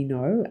 then let me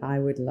know. I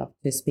would love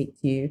to speak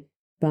to you.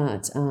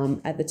 But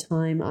at the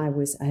time, I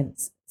had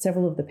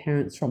several of the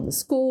parents from the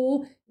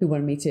school who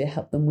wanted me to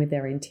help them with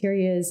their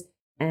interiors.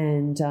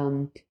 And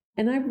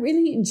I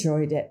really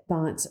enjoyed it.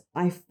 But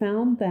I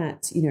found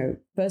that,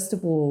 first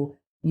of all,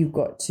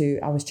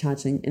 I was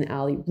charging an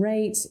hourly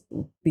rate,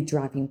 be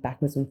driving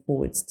backwards and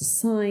forwards to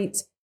site.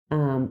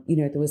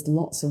 There was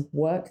lots of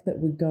work that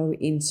would go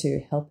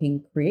into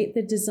helping create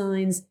the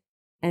designs.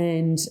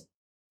 And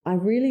I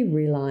really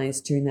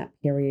realized during that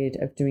period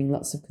of doing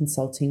lots of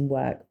consulting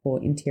work for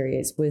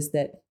interiors was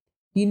that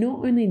you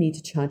not only need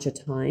to charge your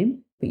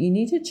time, but you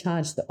need to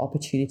charge the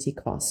opportunity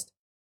cost.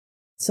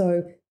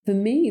 So for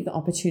me, the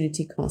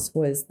opportunity cost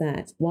was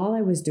that while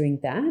I was doing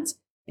that,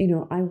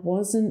 I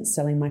wasn't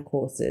selling my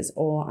courses,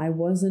 or I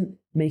wasn't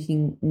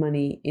making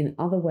money in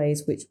other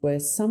ways, which were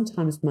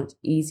sometimes much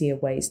easier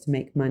ways to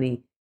make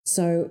money.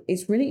 So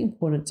it's really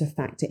important to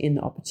factor in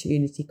the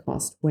opportunity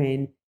cost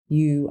when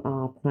you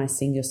are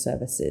pricing your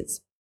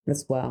services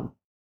as well.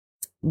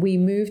 We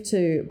moved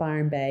to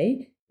Byron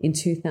Bay in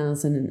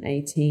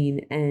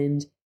 2018,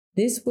 and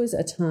this was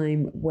a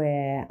time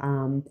where,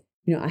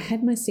 I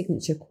had my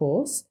signature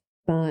course,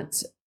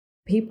 but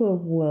people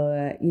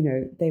were,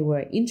 they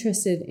were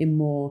interested in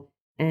more.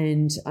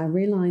 And I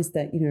realized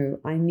that,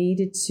 I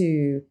needed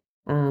to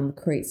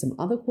create some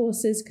other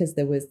courses because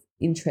there was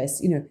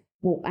interest,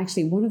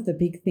 actually one of the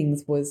big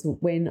things was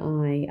when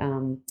I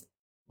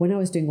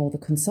was doing all the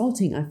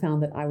consulting, I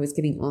found that I was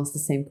getting asked the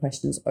same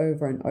questions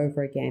over and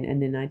over again.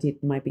 And then I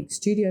did my big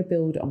studio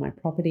build on my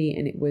property,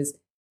 and it was,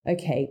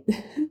 okay,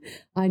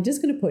 I'm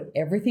just going to put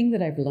everything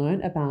that I've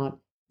learned about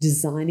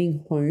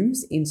designing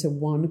homes into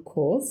one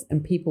course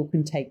and people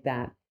can take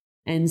that.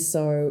 And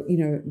so,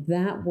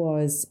 that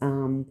was,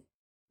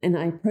 and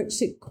I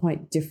approached it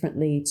quite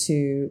differently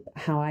to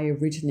how I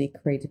originally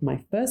created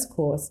my first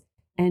course.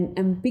 And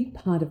a big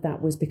part of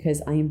that was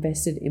because I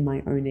invested in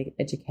my own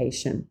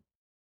education.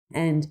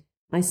 And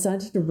I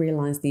started to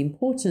realize the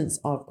importance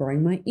of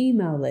growing my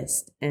email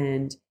list.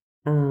 And,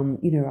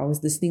 I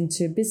was listening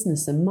to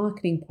business and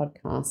marketing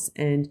podcasts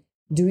and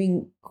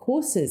doing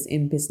courses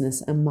in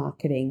business and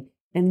marketing.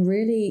 And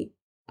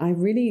I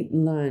really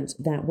learned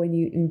that when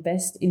you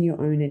invest in your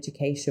own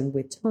education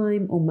with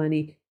time or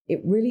money,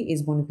 it really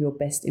is one of your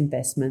best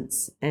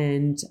investments.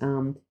 And,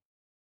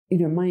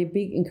 my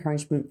big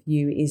encouragement for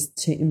you is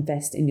to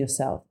invest in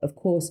yourself. Of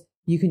course,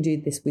 you can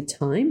do this with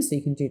time. So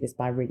you can do this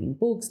by reading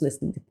books,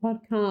 listening to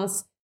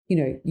podcasts.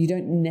 You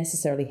don't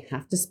necessarily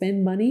have to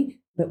spend money,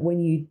 but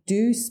when you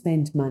do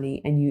spend money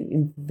and you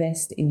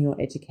invest in your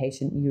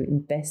education, you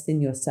invest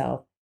in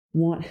yourself,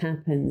 what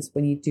happens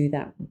when you do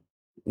that,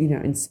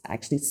 and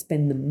actually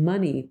spend the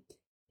money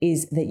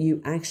is that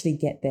you actually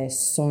get there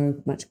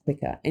so much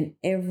quicker. And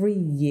every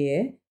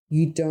year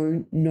you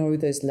don't know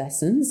those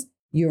lessons,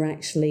 you're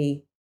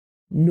actually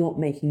not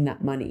making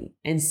that money.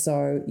 And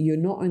so you're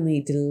not only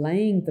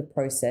delaying the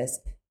process,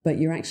 but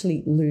you're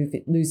actually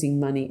losing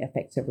money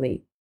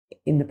effectively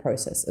in the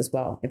process as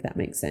well, if that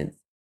makes sense.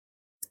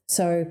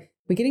 So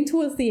we're getting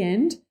towards the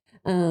end.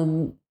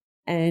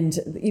 And,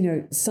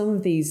 some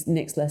of these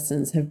next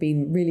lessons have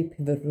been really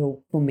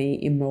pivotal for me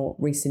in more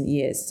recent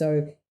years.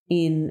 So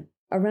in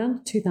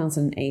around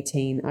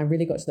 2018, I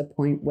really got to the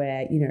point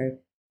where,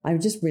 I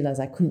just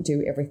realized I couldn't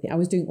do everything. I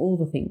was doing all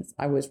the things.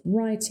 I was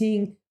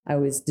writing, I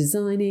was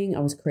designing, I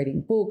was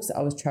creating books,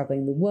 I was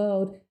traveling the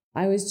world.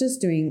 I was just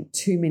doing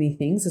too many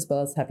things, as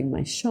well as having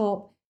my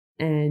shop.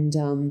 And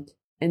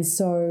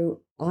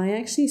so I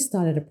actually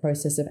started a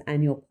process of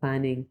annual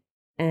planning.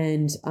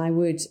 And I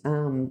would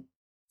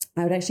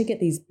actually get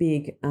these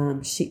big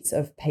sheets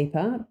of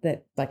paper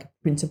that like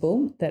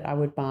printable that I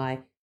would buy,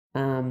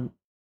 and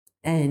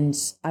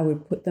I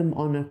would put them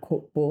on a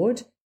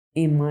corkboard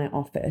in my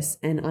office,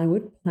 and I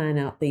would plan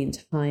out the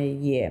entire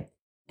year.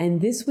 And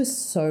this was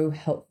so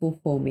helpful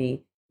for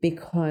me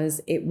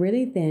because it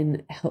really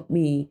then helped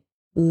me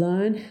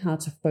learn how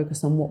to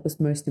focus on what was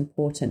most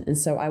important. And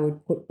so I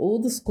would put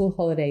all the school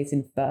holidays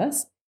in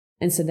first.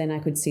 And so then I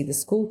could see the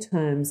school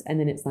terms. And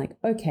then it's like,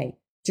 okay,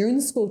 during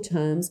the school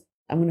terms,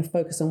 I'm going to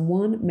focus on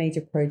one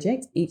major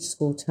project each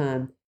school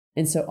term.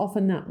 And so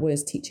often that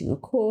was teaching a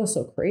course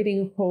or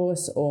creating a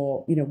course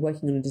or,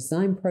 working on a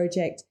design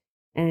project.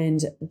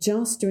 And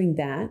just doing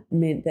that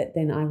meant that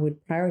then I would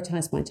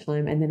prioritize my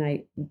time. And then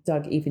I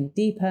dug even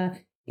deeper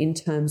in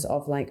terms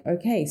of like,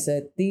 okay,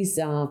 so these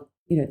are,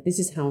 this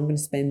is how I'm going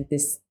to spend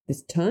this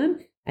term.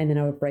 And then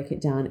I would break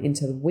it down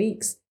into the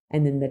weeks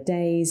and then the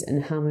days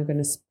and how am I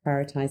going to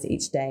prioritize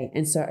each day.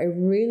 And so I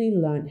really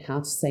learned how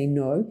to say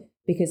no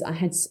because I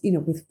had,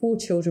 with 4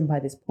 children by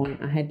this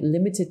point, I had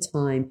limited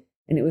time.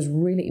 And it was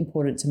really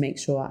important to make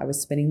sure I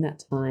was spending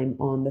that time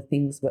on the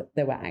things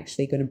that were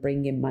actually going to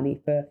bring in money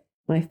for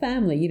my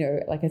family.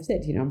 Like I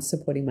said, I'm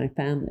supporting my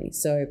family.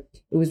 So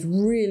it was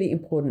really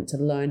important to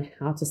learn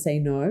how to say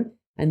no.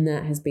 And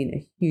that has been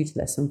a huge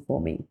lesson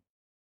for me.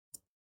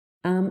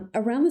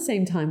 Around the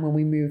same time when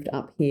we moved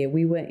up here,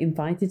 we were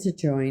invited to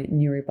join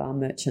Newrybar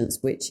Merchants,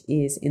 which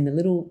is in the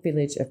little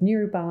village of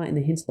Newrybar in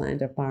the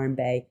hinterland of Byron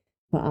Bay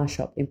for our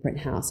shop Imprint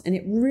House. And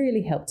it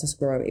really helped us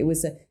grow. It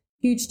was a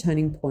huge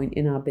turning point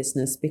in our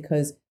business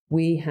because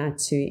we had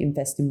to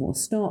invest in more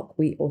stock.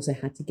 We also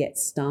had to get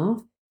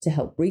staff to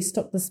help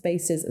restock the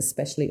spaces,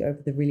 especially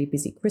over the really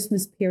busy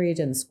Christmas period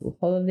and the school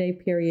holiday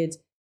period.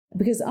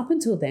 Because up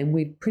until then,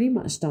 we'd pretty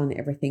much done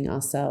everything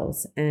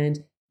ourselves.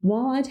 And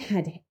while I'd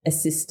had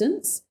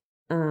assistance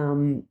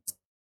when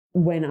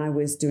I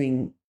was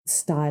doing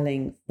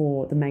styling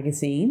for the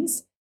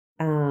magazines,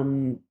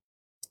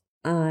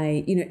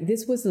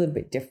 this was a little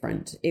bit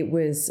different. It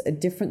was a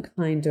different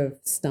kind of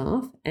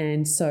staff.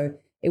 And so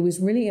it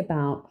was really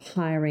about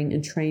hiring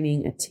and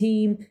training a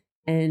team.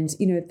 And,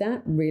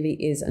 that really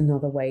is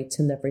another way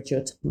to leverage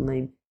your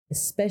time,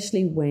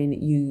 especially when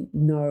you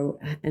know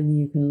and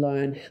you can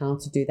learn how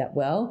to do that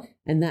well.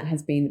 And that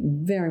has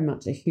been very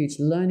much a huge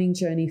learning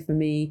journey for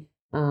me.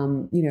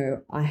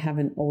 I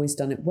haven't always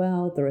done it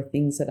well. There are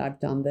things that I've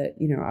done that,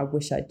 I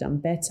wish I'd done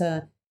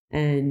better.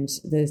 And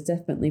there's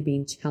definitely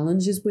been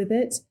challenges with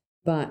it.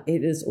 But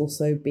it has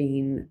also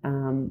been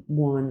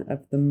one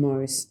of the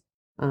most,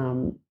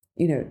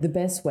 the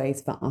best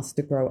ways for us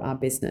to grow our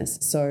business.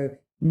 So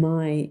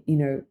my,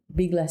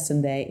 big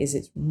lesson there is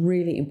it's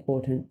really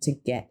important to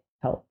get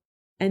help.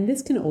 And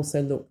this can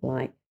also look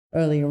like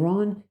earlier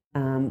on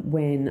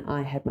when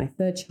I had my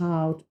 3rd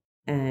child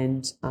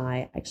and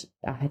I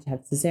had to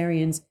have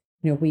cesareans,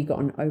 we got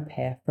an au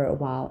pair for a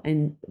while.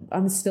 And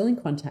I'm still in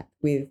contact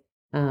with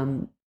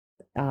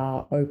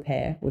our au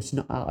pair, which is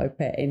not our au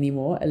pair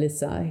anymore,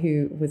 Alyssa,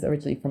 who was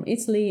originally from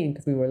Italy, and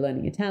because we were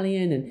learning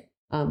Italian, and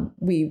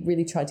we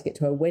really tried to get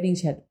to her wedding.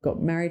 She had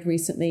got married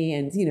recently,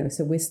 and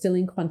so we're still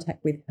in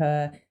contact with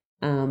her.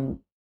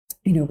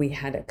 We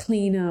had a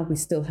cleaner, we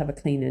still have a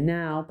cleaner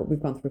now, but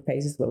we've gone through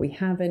phases where we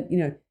haven't.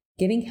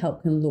 Getting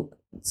help can look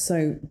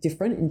so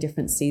different in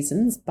different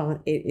seasons,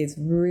 but it is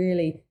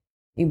really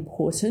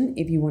important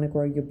if you want to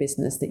grow your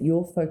business that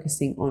you're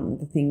focusing on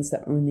the things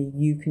that only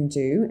you can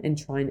do and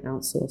try and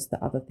outsource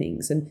the other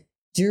things. And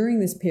during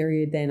this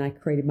period, then I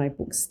created my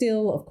book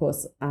Still. Of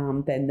course,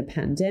 then the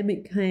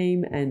pandemic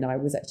came and I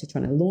was actually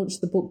trying to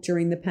launch the book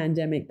during the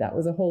pandemic. That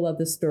was a whole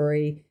other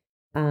story.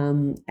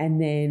 And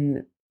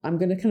then I'm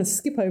going to kind of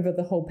skip over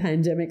the whole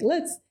pandemic.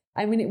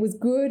 It was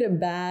good and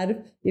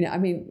bad.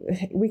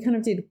 We kind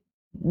of did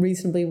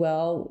reasonably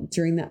well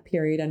during that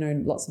period. I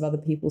know lots of other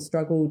people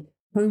struggled.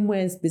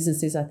 Homewares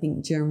businesses, I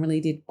think,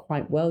 generally did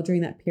quite well during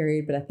that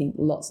period, but I think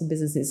lots of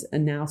businesses are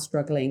now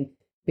struggling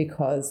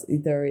because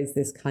there is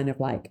this kind of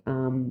like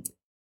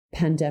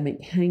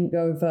pandemic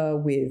hangover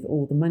with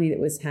all the money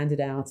that was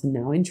handed out, and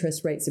now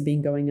interest rates have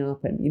been going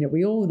up, and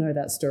we all know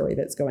that story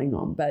that's going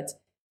on. But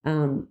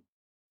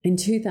in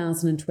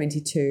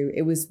 2022,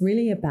 it was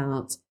really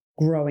about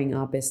growing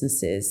our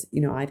businesses.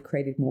 I'd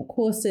created more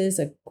courses,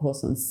 a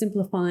course on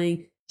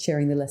simplifying,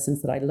 sharing the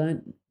lessons that I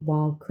learned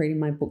while creating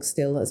my book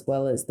Still, as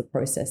well as the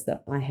process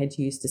that I had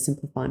used to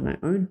simplify my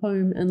own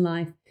home and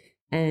life.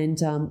 And,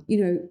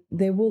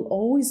 there will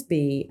always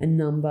be a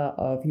number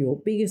of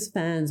your biggest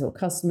fans or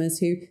customers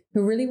who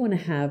really want to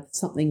have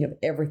something of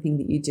everything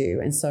that you do.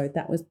 And so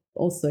that was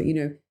also,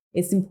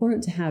 it's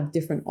important to have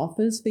different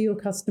offers for your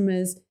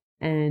customers.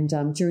 And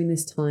during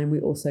this time, we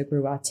also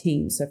grew our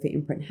team. So for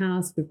Imprint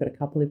House, we've got a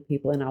couple of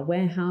people in our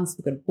warehouse.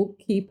 We've got a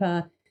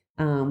bookkeeper.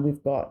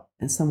 We've got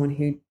someone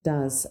who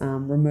does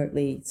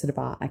remotely sort of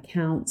our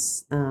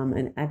accounts,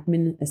 an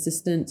admin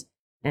assistant.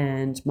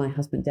 And my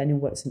husband, Daniel,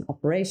 works in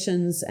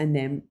operations. And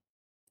then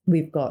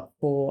we've got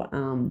for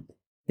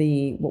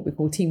what we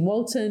call Team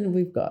Walton,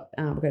 we've got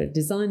a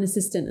design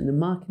assistant and a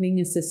marketing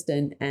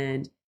assistant.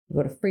 And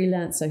We've got a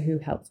freelancer who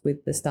helps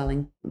with the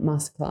styling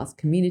masterclass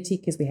community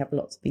because we have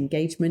lots of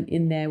engagement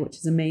in there, which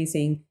is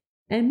amazing,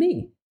 and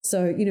me.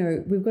 So,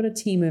 we've got a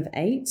team of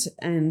 8.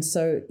 And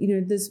so,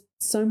 there's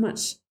so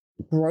much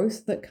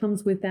growth that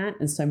comes with that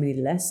and so many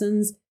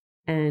lessons.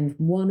 And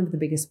one of the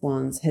biggest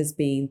ones has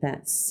been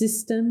that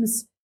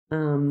systems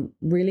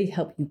really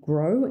help you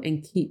grow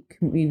and keep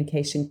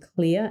communication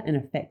clear and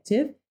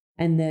effective,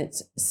 and that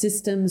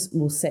systems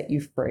will set you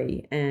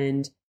free.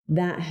 And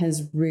that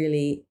has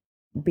really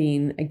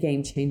been a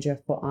game changer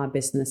for our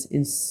business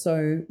in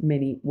so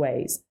many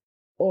ways.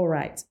 All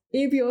right,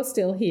 if you're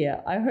still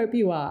here, I hope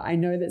you are. I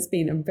know that's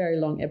been a very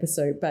long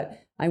episode, but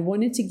I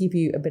wanted to give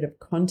you a bit of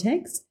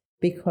context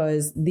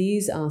because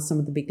these are some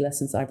of the big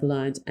lessons I've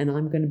learned, and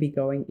I'm going to be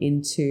going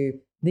into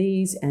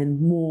these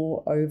and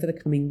more over the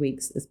coming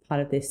weeks as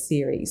part of this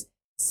series.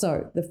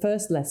 So the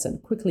first lesson,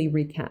 quickly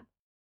recap.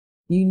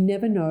 You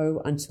never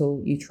know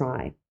until you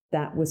try.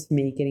 That was for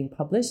me getting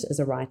published as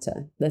a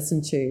writer.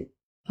 Lesson 2,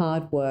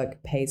 hard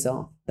work pays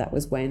off. That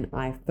was when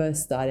I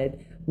first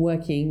started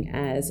working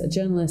as a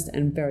journalist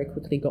and very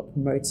quickly got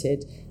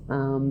promoted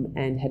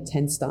and had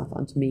 10 staff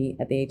under me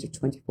at the age of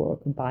 24.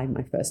 I could buy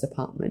my first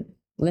apartment.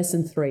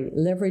 Lesson 3,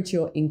 leverage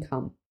your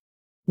income.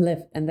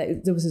 And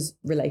there was this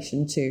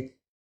relation to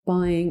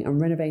buying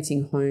and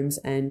renovating homes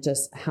and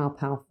just how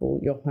powerful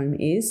your home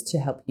is to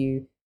help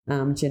you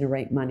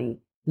generate money.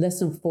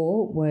 Lesson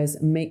 4 was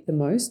make the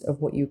most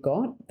of what you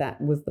got. That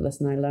was the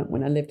lesson I learned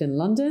when I lived in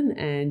London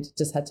and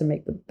just had to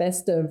make the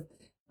best of,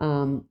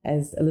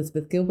 as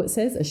Elizabeth Gilbert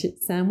says, a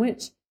shit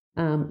sandwich.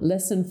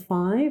 Lesson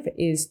 5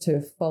 is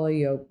to follow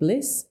your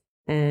bliss.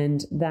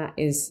 And that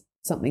is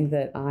something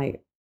that I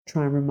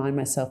try and remind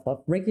myself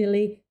of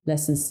regularly.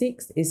 Lesson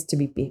 6 is to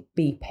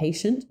be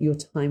patient. Your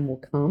time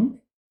will come.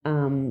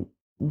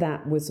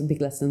 That was a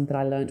big lesson that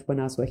I learned when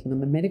I was working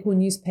on the medical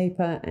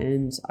newspaper,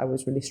 and I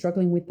was really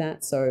struggling with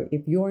that. So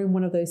if you're in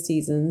one of those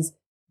seasons,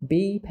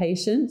 be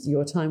patient,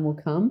 your time will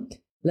come.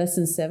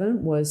 Lesson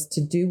 7 was to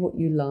do what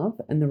you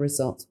love and the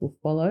results will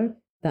follow.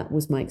 That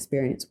was my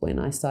experience when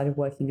I started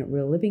working at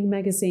Real Living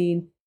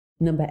magazine.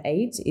 Number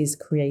 8 is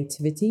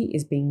creativity,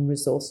 is being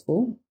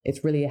resourceful.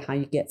 It's really how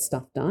you get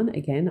stuff done.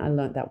 Again, I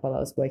learned that while I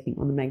was working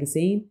on the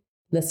magazine.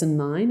 Lesson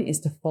 9 is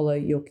to follow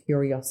your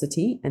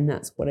curiosity. And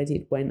that's what I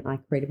did when I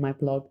created my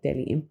blog,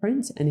 Daily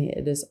Imprint. And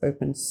it has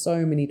opened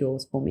so many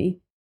doors for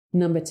me.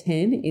 Number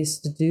 10 is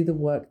to do the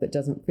work that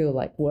doesn't feel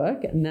like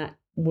work. And that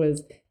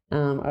was,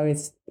 I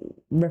was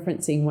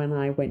referencing when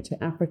I went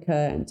to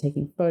Africa and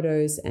taking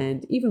photos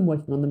and even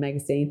working on the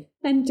magazine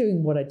and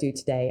doing what I do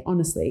today.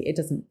 Honestly, it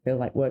doesn't feel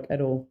like work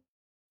at all.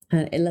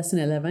 Lesson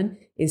 11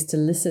 is to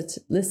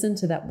listen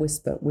to that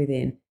whisper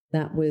within.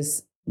 That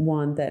was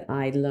one that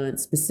I learned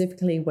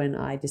specifically when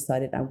I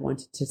decided I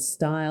wanted to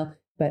style.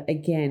 But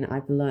again,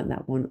 I've learned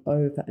that one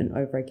over and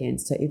over again.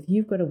 So if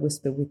you've got a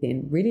whisper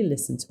within, really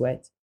listen to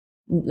it.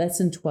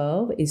 Lesson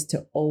 12 is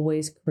to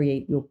always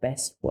create your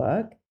best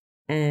work.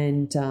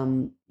 And,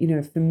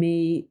 for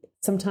me,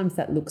 sometimes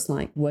that looks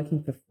like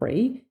working for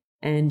free.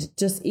 And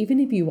just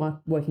even if you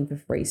are working for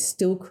free,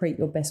 still create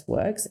your best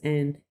works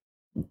and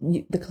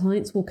the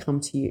clients will come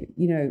to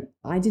you.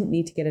 I didn't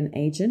need to get an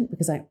agent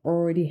because I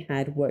already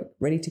had work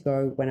ready to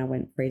go when I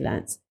went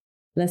freelance.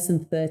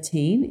 Lesson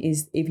 13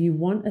 is if you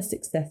want a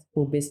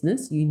successful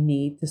business, you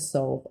need to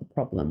solve a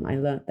problem. I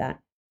learned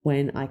that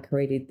when I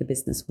created the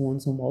business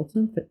Warnes and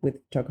Walton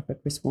with photographer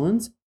Chris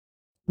Warnes.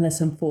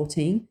 Lesson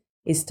 14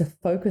 is to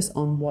focus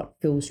on what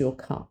fills your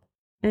cup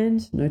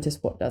and notice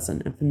what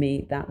doesn't. And for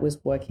me, that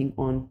was working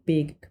on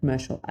big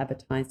commercial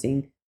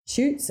advertising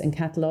shoots and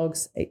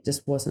catalogs. It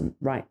just wasn't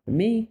right for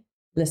me.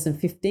 Lesson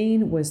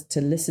 15 was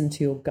to listen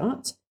to your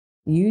gut.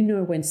 You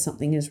know when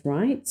something is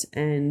right.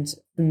 And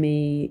for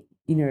me,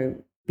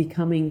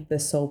 becoming the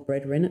sole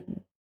breadwinner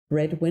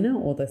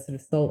or the sort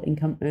of sole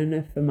income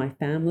earner for my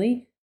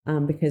family,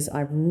 because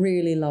I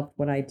really loved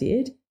what I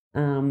did.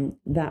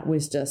 That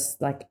was just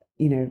like,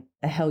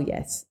 a hell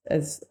yes.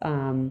 As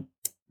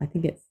I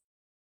think it's,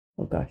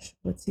 oh gosh,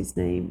 what's his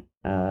name?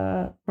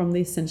 From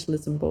the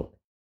Essentialism book.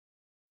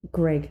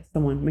 Greg,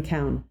 someone,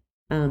 McCown,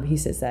 he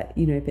says that,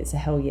 if it's a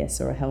hell yes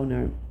or a hell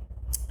no,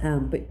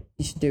 but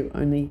you should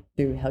only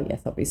do hell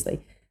yes, obviously.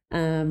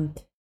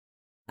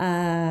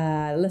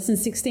 Lesson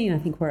 16, I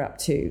think we're up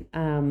to,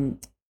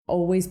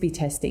 always be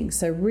testing.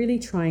 So really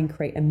try and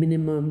create a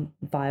minimum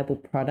viable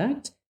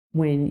product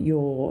when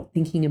you're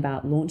thinking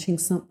about launching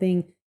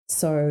something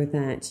so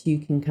that you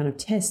can kind of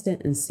test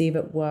it and see if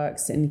it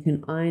works and you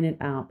can iron it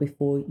out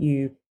before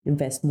you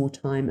invest more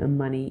time and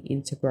money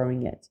into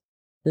growing it.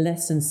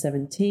 Lesson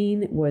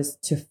 17 was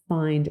to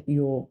find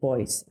your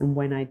voice. And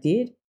when I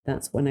did,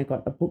 that's when I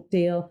got a book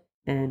deal.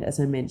 And as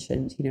I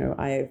mentioned,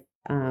 I've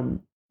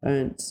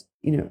earned,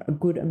 a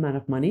good amount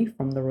of money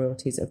from the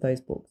royalties of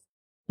those books.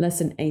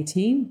 Lesson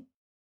 18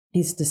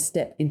 is to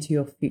step into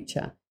your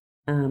future.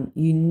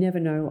 You never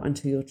know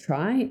until you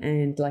try.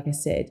 And like I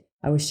said,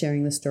 I was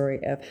sharing the story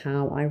of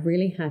how I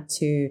really had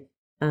to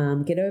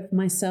get over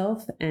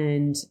myself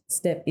and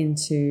step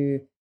into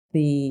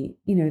the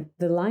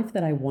life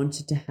that I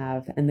wanted to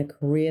have and the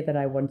career that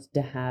I wanted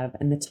to have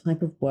and the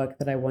type of work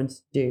that I wanted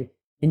to do.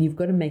 And you've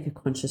got to make a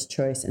conscious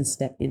choice and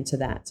step into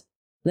that.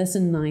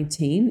 Lesson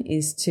 19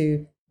 is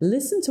to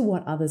listen to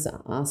what others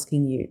are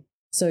asking you.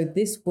 So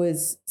this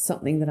was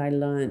something that I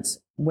learned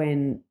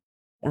when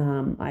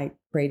I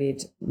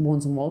created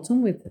Warnes and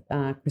Walton with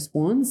Chris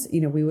Warnes.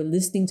 We were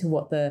listening to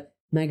what the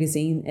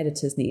magazine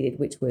editors needed,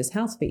 which was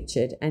house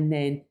featured. And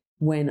then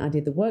when I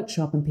did the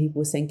workshop and people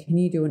were saying, can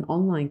you do an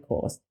online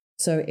course?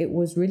 So it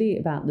was really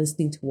about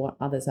listening to what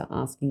others are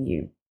asking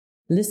you.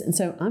 Listen.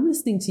 So I'm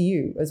listening to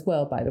you as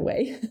well, by the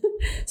way.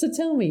 So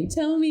tell me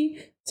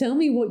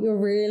what you're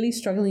really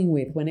struggling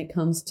with when it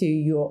comes to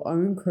your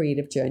own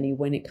creative journey,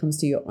 when it comes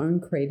to your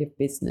own creative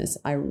business.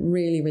 I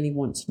really, really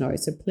want to know.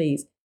 So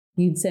please,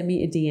 you can send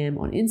me a DM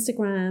on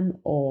Instagram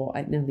or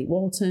at Natalie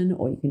Walton,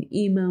 or you can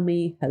email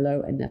me,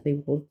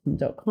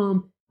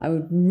 hello@nataliewalton.com. I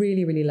would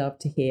really, really love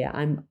to hear.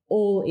 I'm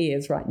all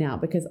ears right now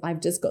because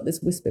I've just got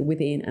this whisper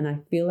within and I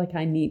feel like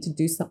I need to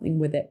do something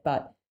with it.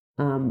 But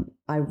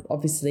I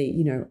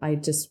obviously, I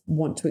just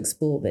want to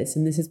explore this.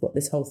 And this is what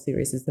this whole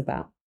series is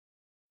about.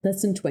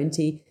 Lesson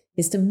 20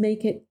 is to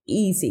make it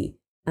easy.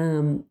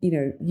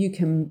 You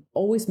can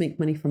always make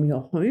money from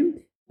your home,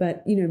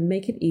 but,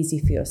 make it easy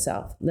for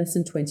yourself.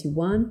 Lesson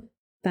 21,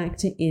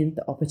 factor in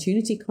the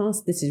opportunity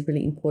cost. This is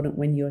really important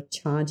when you're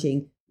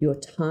charging your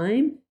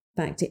time.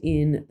 Factor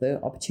in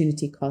the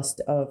opportunity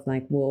cost of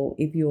like, well,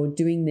 if you're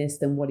doing this,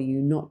 then what are you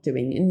not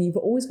doing? And you've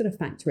always got to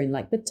factor in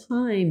like the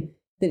time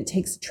that it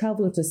takes to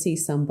travel to see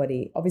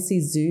somebody. Obviously,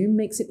 Zoom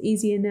makes it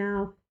easier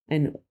now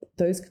and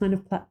those kind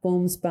of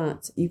platforms,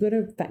 but you've got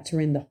to factor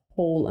in the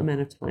whole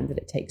amount of time that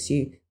it takes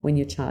you when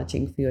you're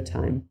charging for your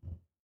time.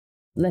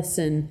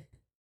 Lesson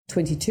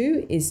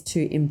 22 is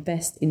to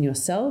invest in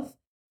yourself.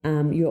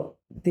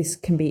 This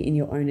can be in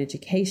your own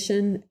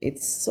education.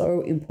 It's so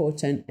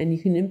important. And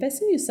you can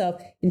invest in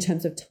yourself in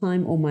terms of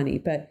time or money.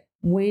 But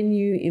when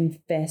you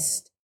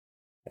invest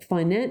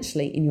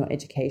financially in your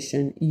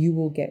education, you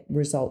will get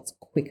results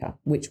quicker,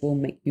 which will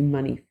make you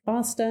money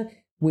faster,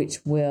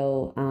 which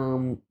will,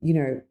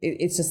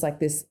 it's just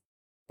like this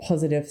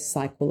positive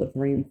cycle of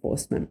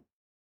reinforcement.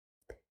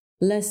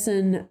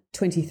 Lesson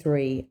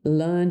 23,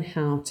 learn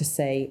how to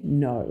say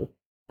no.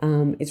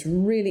 It's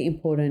really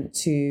important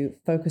to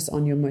focus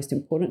on your most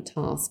important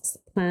tasks,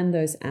 plan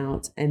those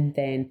out, and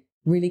then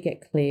really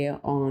get clear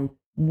on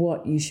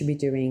what you should be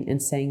doing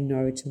and saying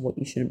no to what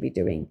you shouldn't be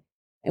doing.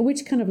 And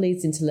which kind of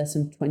leads into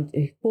lesson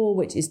 24,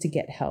 which is to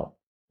get help.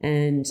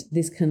 And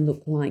this can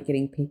look like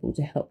getting people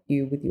to help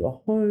you with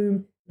your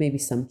home, maybe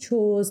some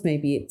chores,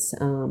 maybe it's,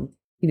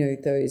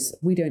 those,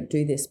 we don't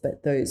do this,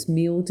 but those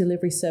meal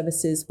delivery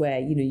services where,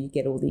 you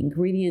get all the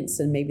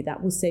ingredients and maybe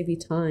that will save you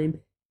time.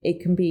 It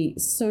can be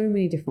so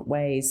many different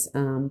ways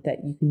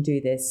that you can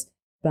do this,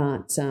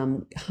 but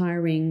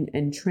hiring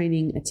and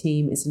training a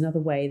team is another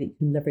way that you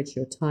can leverage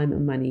your time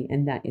and money.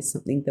 And that is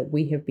something that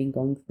we have been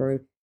going through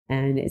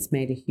and it's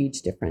made a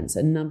huge difference.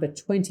 And number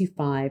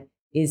 25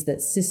 is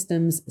that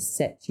systems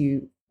set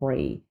you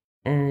free.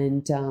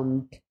 And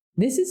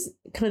this is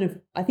kind of,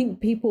 I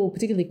think people,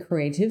 particularly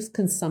creatives,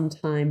 can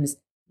sometimes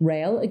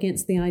rail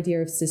against the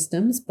idea of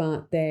systems,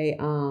 but they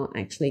are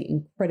actually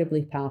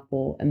incredibly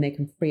powerful and they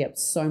can free up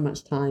so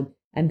much time.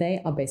 And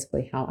they are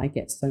basically how I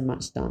get so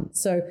much done.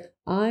 So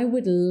I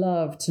would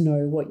love to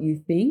know what you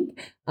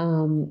think.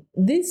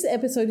 This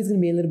episode is going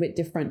to be a little bit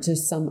different to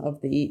some of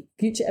the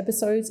future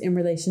episodes in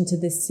relation to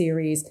this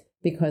series,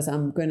 because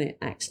I'm going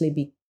to actually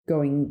be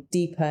going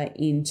deeper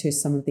into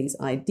some of these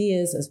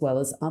ideas as well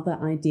as other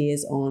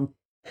ideas on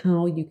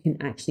how you can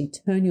actually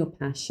turn your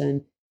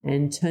passion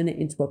and turn it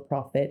into a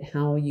profit,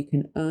 how you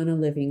can earn a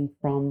living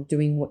from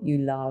doing what you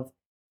love,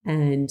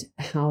 and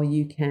how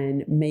you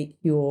can make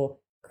your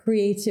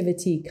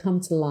creativity come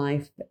to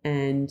life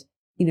and,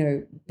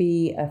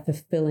 be a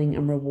fulfilling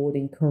and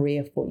rewarding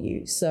career for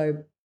you.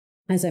 So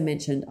as I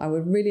mentioned, I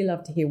would really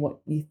love to hear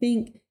what you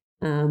think.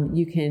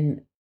 You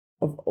can,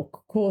 of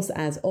course,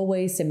 as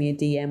always, send me a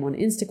DM on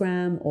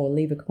Instagram or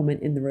leave a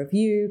comment in the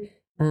review.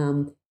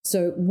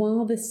 So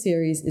while this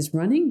series is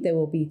running, there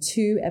will be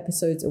 2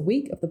 episodes a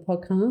week of the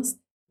podcast.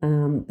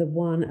 The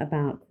one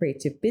about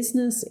creative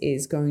business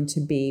is going to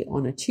be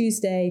on a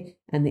Tuesday,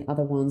 and the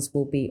other ones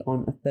will be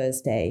on a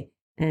Thursday.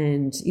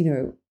 And,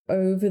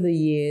 over the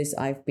years,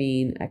 I've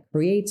been a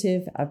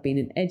creative, I've been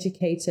an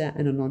educator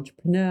and an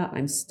entrepreneur.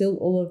 I'm still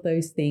all of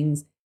those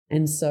things.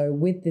 And so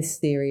with this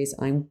series,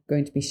 I'm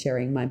going to be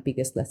sharing my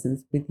biggest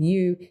lessons with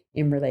you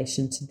in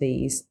relation to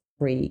these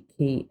 3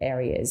 key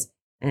areas.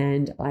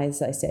 And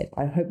as I said,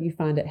 I hope you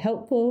find it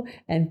helpful,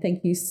 and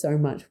thank you so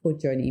much for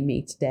joining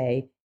me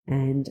today.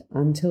 And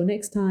until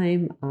next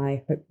time,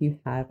 I hope you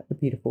have a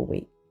beautiful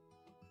week.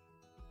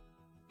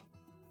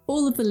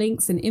 All of the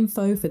links and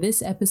info for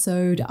this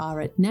episode are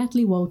at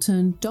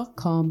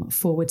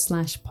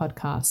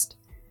nataliewalton.com/podcast.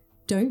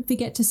 Don't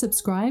forget to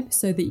subscribe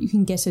so that you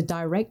can get a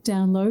direct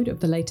download of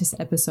the latest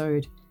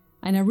episode.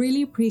 And I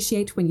really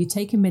appreciate when you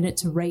take a minute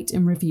to rate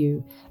and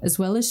review, as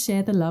well as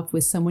share the love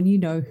with someone you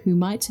know who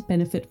might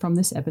benefit from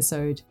this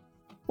episode,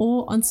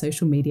 or on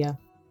social media.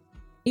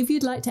 If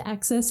you'd like to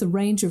access a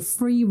range of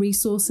free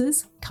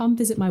resources, come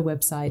visit my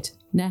website,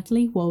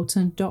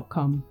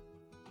 nataliewalton.com.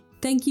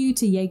 Thank you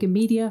to Jaeger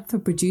Media for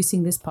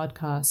producing this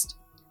podcast.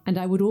 And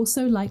I would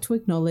also like to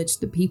acknowledge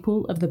the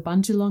people of the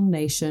Bundjalung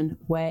Nation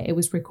where it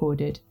was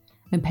recorded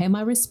and pay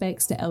my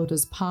respects to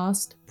elders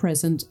past,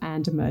 present,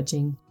 and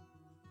emerging.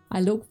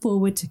 I look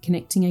forward to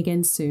connecting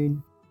again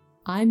soon.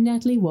 I'm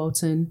Natalie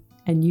Walton,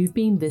 and you've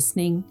been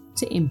listening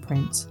to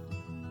Imprint.